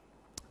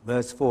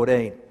 Verse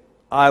 14,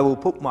 "I will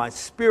put my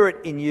spirit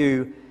in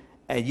you,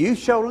 and you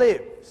shall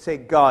live,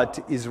 said God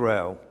to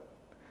Israel,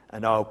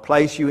 and I will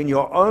place you in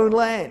your own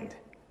land.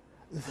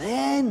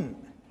 Then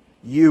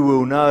you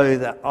will know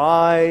that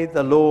I,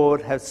 the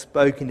Lord, have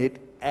spoken it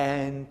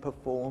and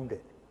performed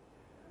it."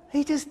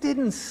 He just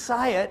didn't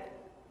say it.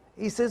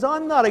 He says,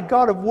 I'm not a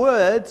God of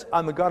words,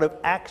 I'm a God of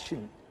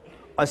action.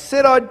 I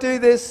said I'd do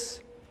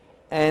this,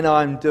 and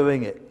I'm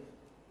doing it.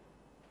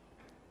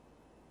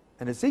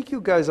 And Ezekiel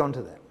goes on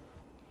to that.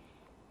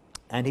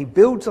 And he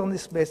builds on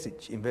this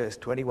message in verse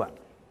 21.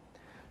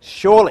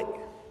 "Surely,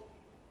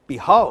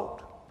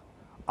 behold,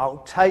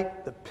 I'll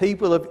take the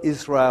people of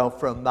Israel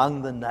from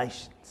among the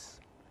nations,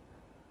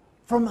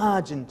 from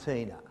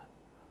Argentina,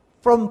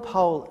 from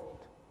Poland,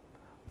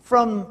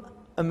 from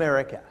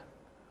America,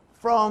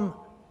 from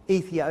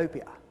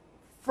Ethiopia,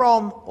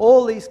 from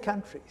all these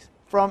countries,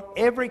 from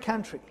every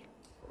country,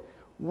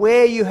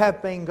 where you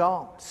have been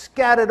gone,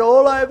 scattered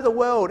all over the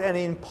world, an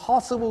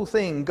impossible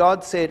thing.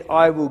 God said,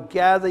 I will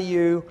gather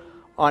you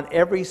on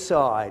every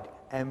side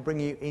and bring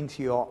you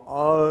into your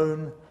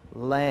own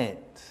land.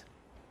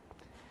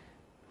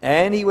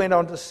 And he went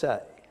on to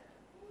say,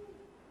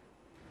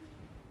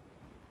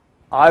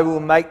 I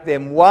will make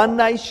them one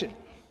nation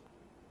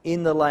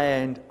in the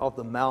land of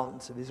the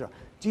mountains of Israel.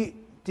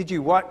 Did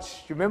you watch?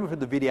 Do you remember from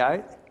the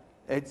video?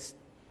 It's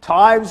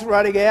time's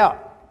running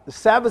out. The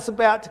Sabbath's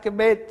about to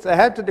commence. They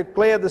have to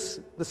declare the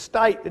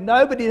state, and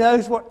nobody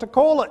knows what to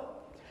call it.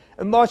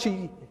 And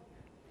Moshe,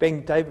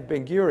 David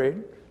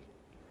Ben-Gurion,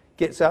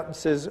 gets up and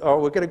says, oh,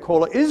 we're going to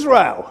call it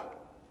Israel.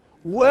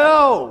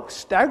 Well,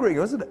 staggering,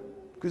 wasn't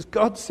it? Because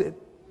God said,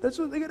 that's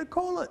what they're going to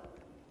call it.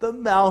 The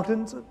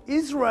mountains of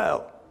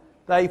Israel.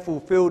 They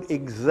fulfilled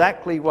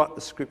exactly what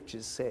the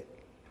scriptures said.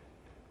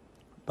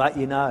 But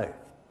you know,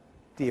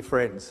 dear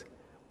friends,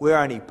 we're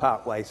only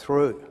partway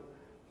through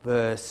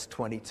verse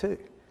 22.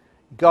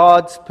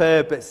 God's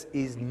purpose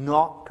is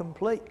not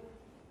complete.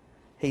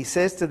 He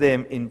says to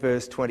them in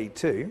verse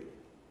 22,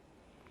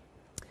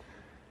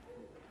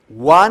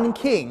 one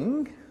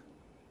king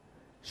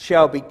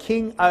shall be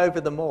king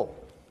over them all.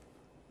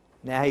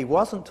 Now, he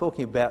wasn't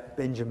talking about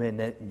Benjamin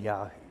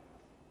Netanyahu.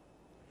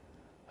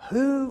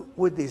 Who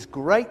would this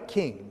great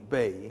king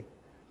be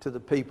to the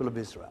people of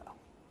Israel?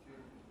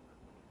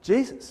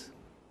 Jesus.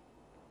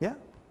 Yeah.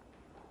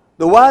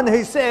 The one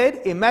who said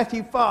in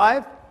Matthew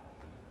 5,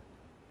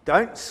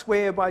 don't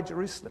swear by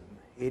Jerusalem.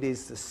 It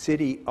is the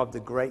city of the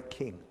great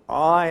king.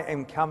 I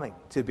am coming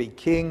to be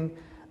king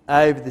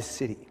over the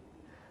city.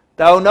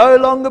 They'll no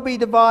longer be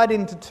divided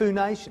into two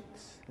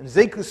nations. And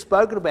Ezekiel's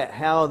spoken about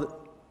how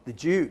the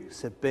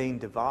Jews have been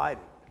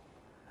divided.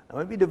 They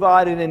won't be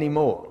divided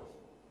anymore.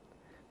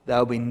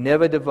 They'll be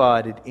never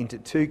divided into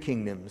two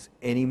kingdoms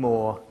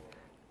anymore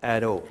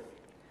at all.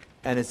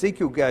 And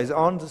Ezekiel goes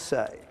on to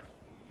say,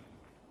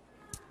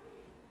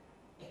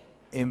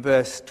 in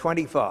verse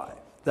 25,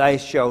 they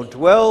shall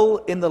dwell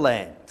in the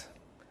land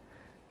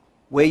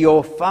where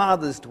your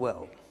fathers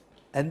dwell,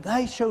 and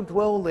they shall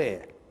dwell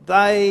there,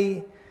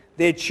 they,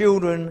 their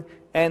children,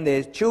 and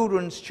their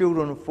children's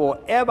children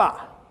forever.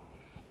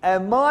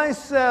 And my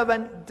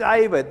servant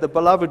David, the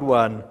beloved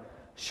one,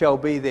 shall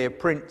be their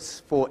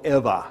prince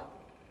forever.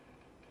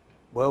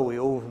 Well, we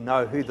all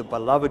know who the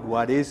beloved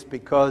one is,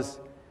 because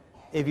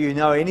if you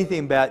know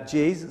anything about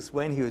Jesus,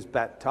 when he was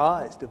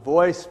baptized, a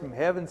voice from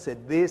heaven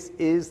said, this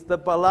is the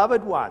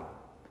beloved one.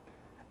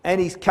 And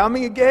he's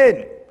coming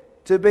again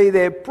to be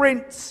their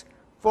prince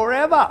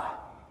forever.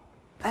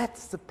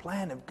 That's the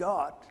plan of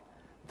God.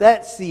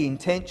 That's the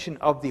intention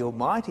of the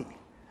Almighty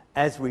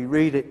as we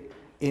read it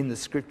in the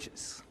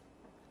Scriptures.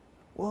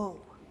 Well,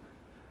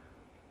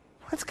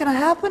 what's going to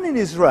happen in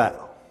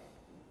Israel?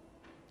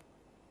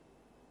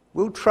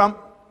 Will Trump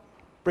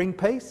bring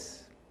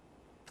peace?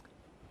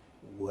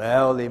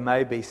 Well, there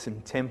may be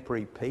some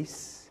temporary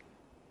peace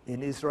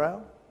in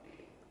Israel,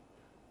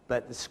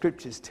 but the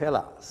Scriptures tell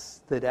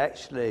us that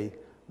actually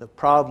the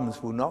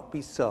problems will not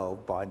be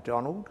solved by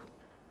Donald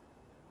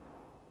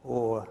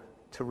or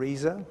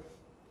Theresa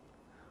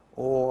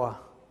or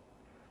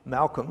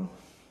Malcolm,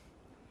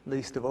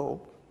 least of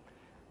all,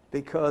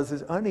 because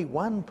there's only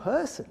one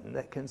person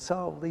that can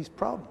solve these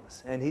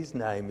problems, and his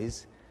name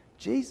is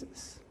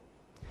Jesus.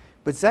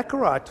 But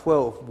Zechariah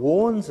 12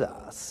 warns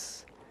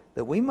us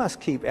that we must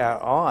keep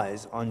our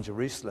eyes on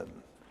Jerusalem,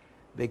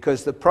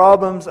 because the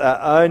problems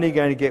are only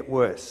going to get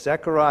worse.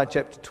 Zechariah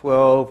chapter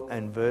 12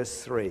 and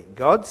verse 3.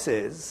 God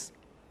says,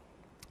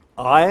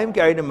 I am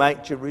going to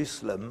make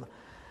Jerusalem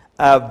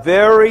a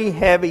very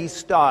heavy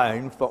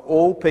stone for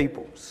all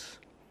peoples.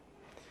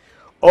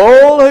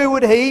 All who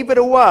would heave it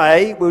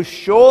away will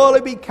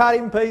surely be cut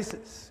in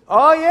pieces.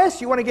 Oh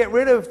yes, you want to get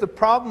rid of the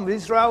problem of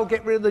Israel,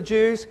 get rid of the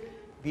Jews?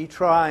 If you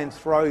try and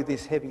throw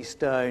this heavy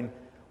stone,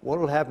 what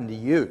will happen to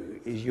you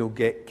is you'll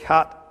get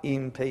cut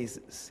in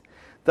pieces.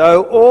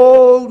 Though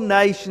all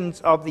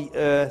nations of the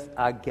earth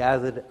are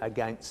gathered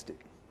against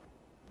it.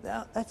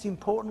 Now, that's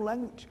important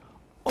language.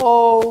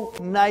 All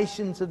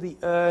nations of the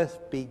earth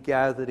be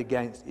gathered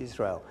against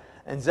Israel.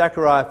 And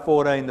Zechariah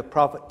 14, the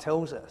prophet,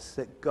 tells us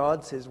that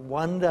God says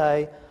one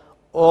day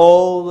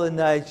all the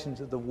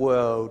nations of the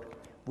world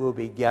will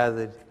be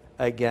gathered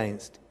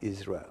against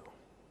Israel.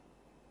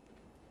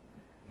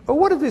 But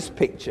what of this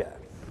picture?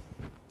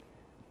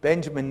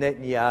 Benjamin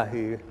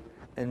Netanyahu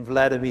and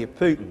Vladimir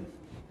Putin.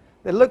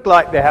 They look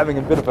like they're having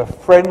a bit of a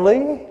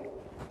friendly,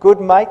 good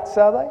mates,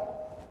 are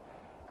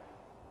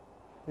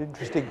they?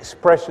 Interesting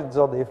expressions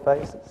on their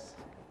faces.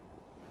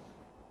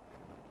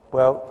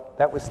 Well,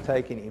 that was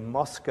taken in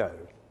Moscow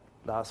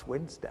last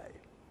Wednesday.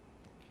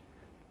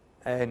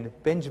 And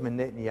Benjamin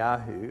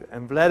Netanyahu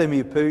and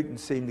Vladimir Putin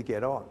seem to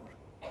get on.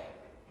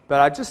 But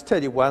I just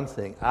tell you one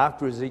thing,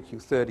 after Ezekiel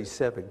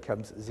 37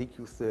 comes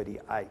Ezekiel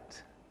 38.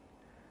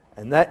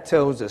 And that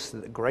tells us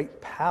that the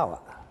great power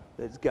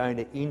that's going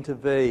to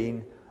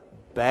intervene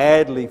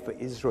badly for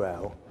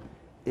Israel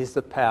is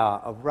the power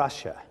of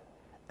Russia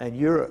and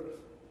Europe.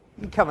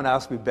 You can come and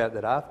ask me about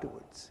that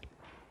afterwards.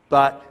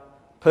 But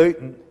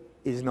Putin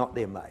is not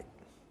their mate.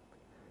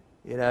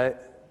 You know,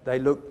 they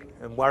look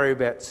and worry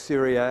about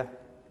Syria,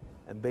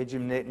 and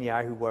Benjamin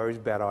Netanyahu worries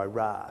about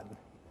Iran.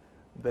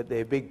 But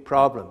their big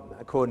problem,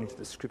 according to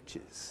the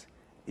Scriptures,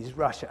 is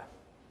Russia.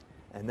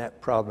 And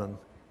that problem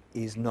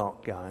is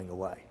not going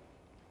away.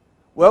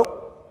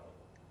 Well,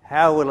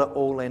 how will it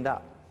all end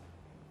up?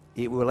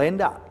 It will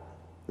end up.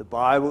 The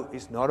Bible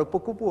is not a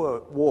book of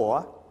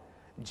war.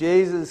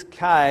 Jesus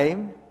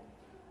came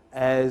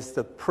as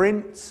the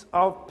Prince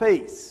of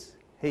Peace.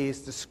 He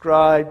is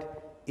described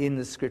in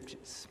the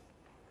Scriptures.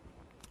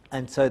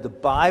 And so the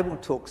Bible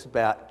talks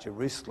about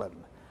Jerusalem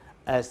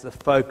as the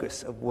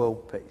focus of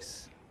world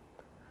peace.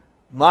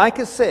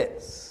 Micah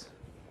says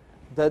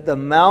that the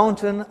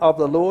mountain of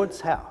the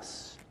Lord's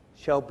house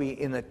shall be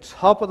in the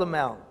top of the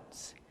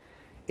mountains.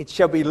 It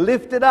shall be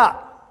lifted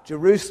up.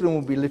 Jerusalem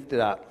will be lifted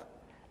up.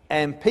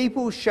 And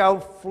people shall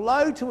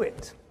flow to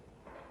it.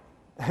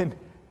 And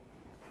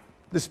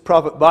this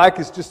prophet Micah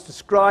has just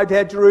described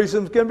how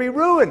Jerusalem's going to be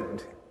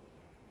ruined.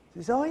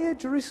 He says, oh yeah,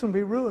 Jerusalem will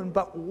be ruined,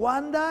 but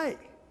one day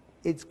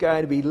it's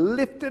going to be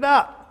lifted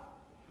up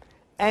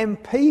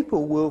and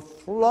people will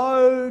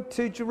flow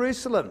to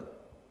Jerusalem.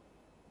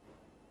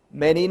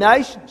 Many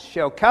nations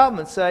shall come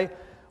and say,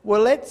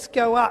 well, let's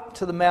go up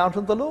to the mount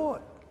of the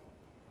Lord.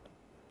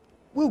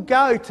 We'll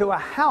go to a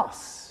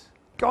house,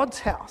 God's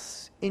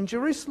house in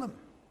Jerusalem.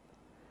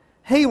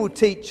 He will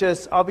teach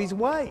us of his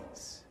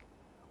ways.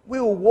 We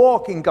will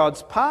walk in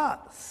God's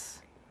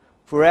paths.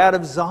 For out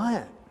of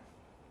Zion,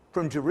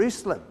 from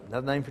Jerusalem,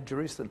 another name for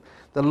Jerusalem,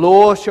 the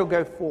law shall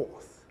go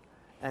forth,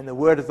 and the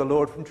word of the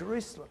Lord from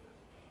Jerusalem.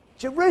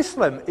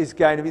 Jerusalem is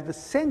going to be the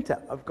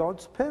centre of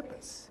God's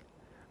purpose.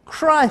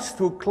 Christ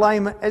will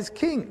claim it as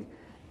king,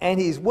 and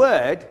his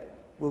word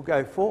will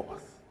go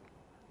forth.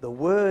 The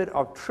word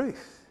of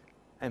truth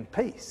and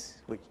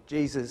peace, which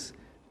Jesus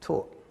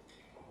taught.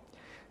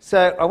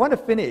 So I want to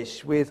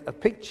finish with a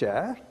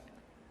picture,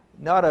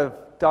 not of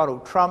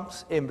Donald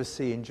Trump's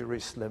embassy in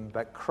Jerusalem,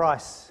 but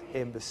Christ's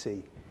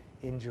embassy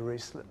in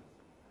Jerusalem.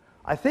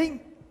 I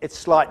think it's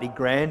slightly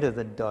grander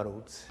than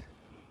Donald's.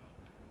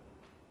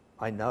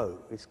 I know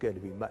it's going to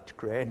be much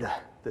grander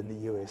than the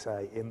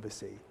USA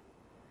embassy.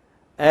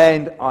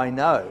 And I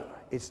know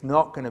it's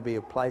not going to be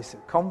a place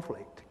of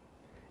conflict.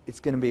 It's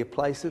going to be a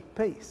place of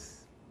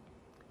peace.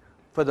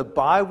 For the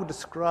Bible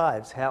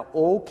describes how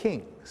all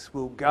kings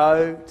will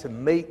go to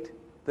meet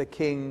the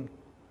King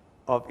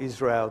of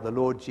Israel, the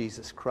Lord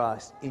Jesus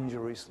Christ, in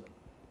Jerusalem.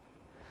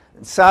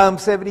 And Psalm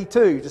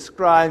 72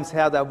 describes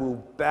how they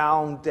will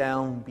bow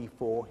down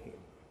before him.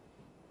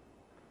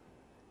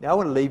 Now I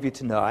want to leave you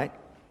tonight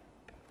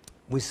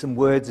with some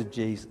words of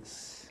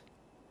Jesus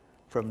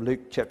from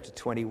Luke chapter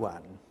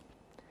 21.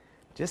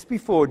 Just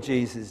before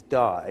Jesus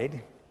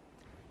died,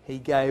 he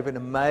gave an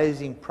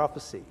amazing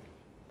prophecy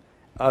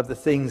of the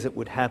things that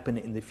would happen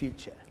in the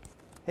future.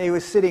 He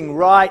was sitting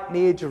right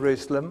near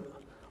Jerusalem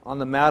on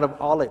the Mount of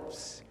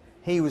Olives.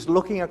 He was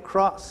looking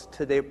across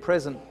to their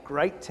present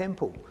great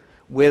temple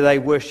where they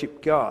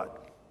worship God.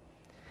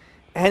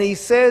 And he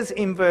says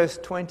in verse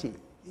 20,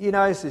 you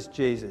know, says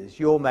Jesus,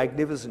 your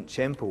magnificent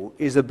temple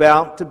is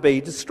about to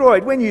be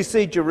destroyed. When you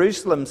see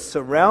Jerusalem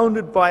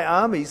surrounded by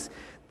armies,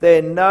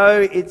 then know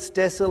its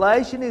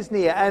desolation is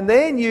near. And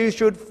then you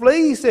should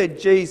flee, said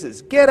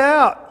Jesus. Get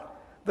out.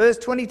 Verse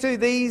 22,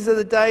 these are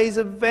the days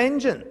of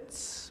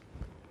vengeance.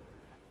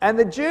 And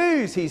the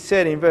Jews, he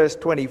said in verse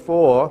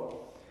 24,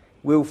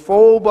 will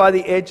fall by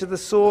the edge of the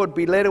sword,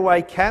 be led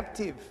away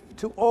captive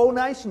to all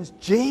nations.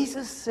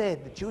 Jesus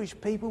said the Jewish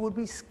people would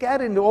be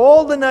scattered into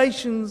all the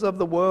nations of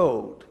the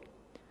world.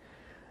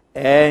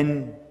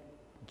 And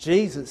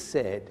Jesus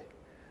said,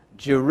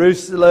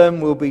 Jerusalem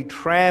will be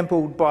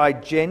trampled by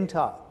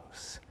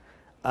Gentiles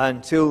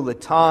until the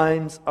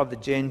times of the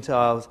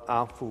Gentiles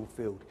are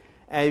fulfilled.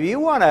 And if you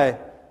want to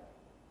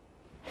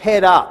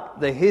head up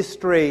the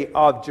history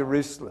of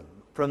Jerusalem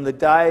from the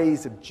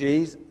days of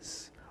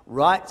Jesus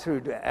right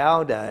through to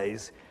our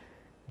days,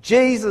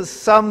 Jesus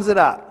sums it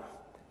up.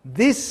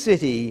 This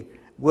city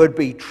would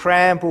be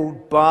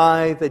trampled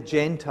by the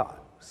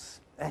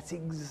Gentiles. That's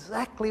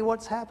exactly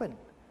what's happened.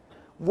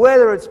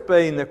 Whether it's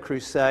been the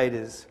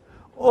Crusaders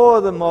or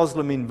the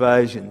Muslim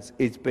invasions,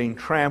 it's been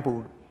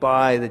trampled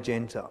by the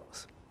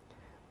Gentiles.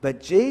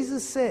 But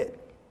Jesus said,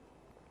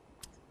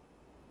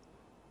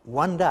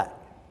 one day,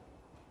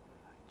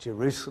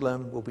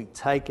 Jerusalem will be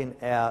taken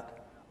out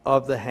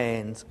of the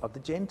hands of the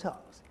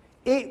Gentiles.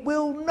 It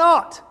will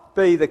not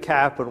be the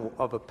capital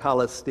of a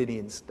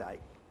Palestinian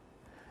state,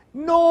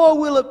 nor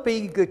will it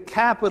be the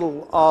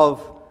capital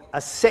of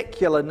a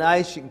secular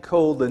nation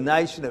called the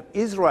nation of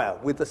Israel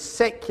with a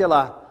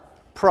secular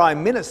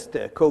prime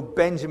minister called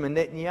Benjamin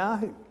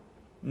Netanyahu.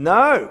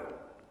 No,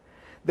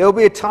 there will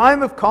be a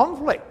time of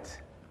conflict.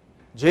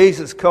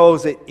 Jesus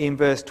calls it in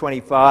verse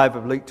 25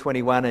 of Luke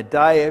 21 a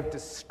day of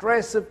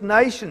distress of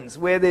nations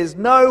where there's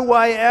no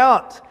way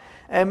out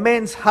and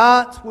men's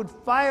hearts would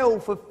fail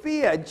for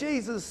fear.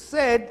 Jesus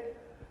said,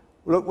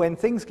 look, when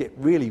things get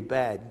really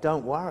bad,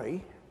 don't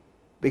worry,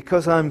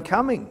 because I'm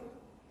coming.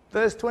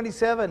 Verse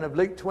 27 of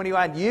Luke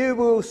 21, you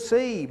will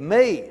see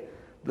me,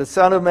 the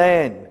Son of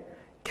Man,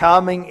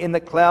 coming in the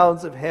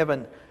clouds of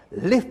heaven.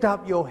 Lift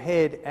up your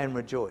head and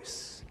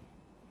rejoice.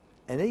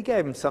 And he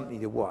gave him something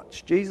to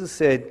watch. Jesus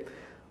said,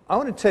 I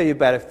want to tell you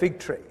about a fig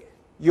tree.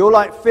 You're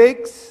like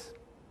figs.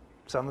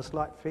 Some of us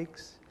like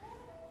figs.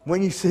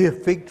 When you see a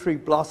fig tree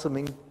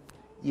blossoming,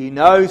 you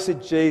know,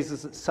 said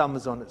Jesus, that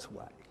summer's on its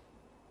way.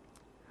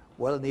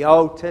 Well, in the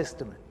Old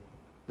Testament,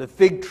 the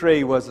fig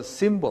tree was a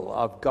symbol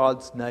of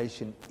God's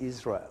nation,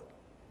 Israel.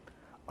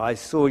 I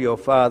saw your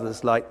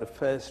fathers like the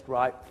first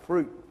ripe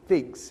fruit,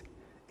 figs,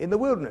 in the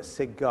wilderness,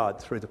 said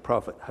God through the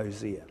prophet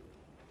Hosea.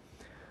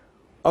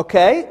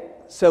 Okay,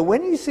 so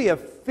when you see a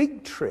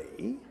fig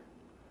tree,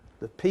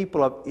 the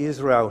people of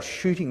Israel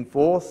shooting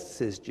forth,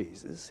 says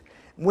Jesus,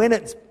 when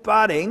it's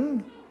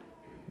budding,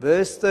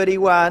 verse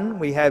 31,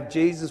 we have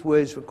Jesus'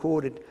 words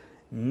recorded,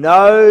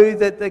 know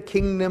that the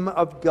kingdom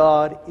of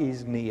God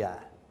is near.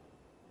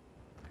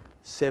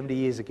 70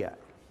 years ago,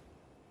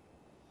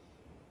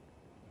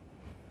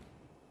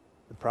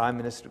 Prime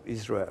Minister of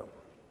Israel,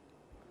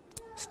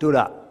 stood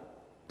up,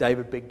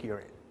 David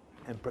Ben-Gurion,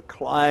 and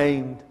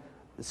proclaimed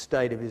the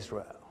state of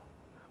Israel.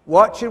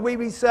 What should we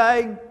be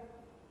saying?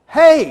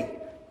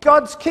 Hey,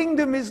 God's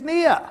kingdom is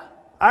near.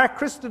 Are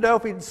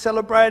Christadelphians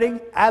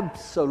celebrating?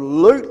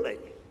 Absolutely.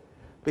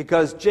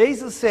 Because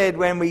Jesus said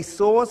when we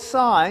saw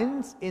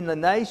signs in the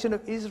nation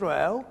of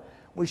Israel,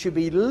 we should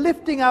be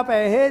lifting up our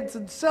heads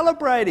and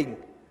celebrating.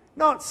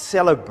 Not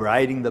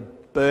celebrating the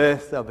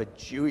birth of a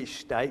Jewish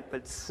state,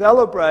 but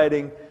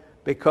celebrating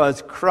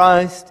because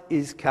Christ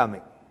is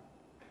coming.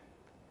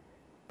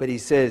 But he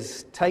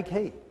says, take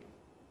heed,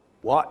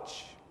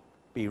 watch,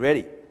 be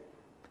ready,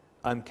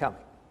 I'm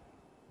coming.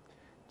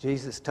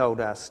 Jesus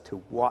told us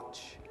to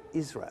watch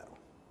Israel.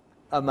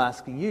 I'm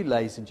asking you,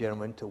 ladies and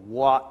gentlemen, to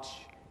watch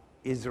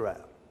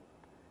Israel.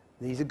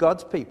 These are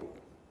God's people.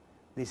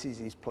 This is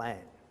his plan.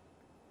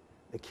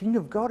 The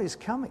kingdom of God is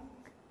coming.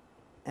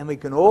 And we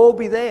can all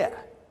be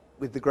there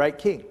with the great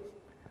king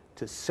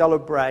to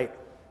celebrate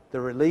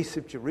the release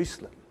of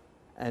Jerusalem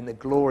and the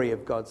glory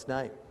of God's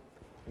name.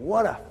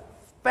 What a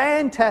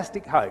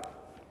fantastic hope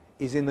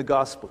is in the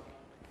gospel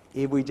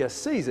if we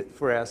just seize it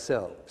for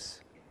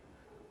ourselves.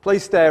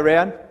 Please stay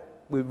around.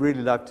 We'd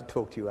really love to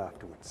talk to you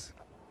afterwards.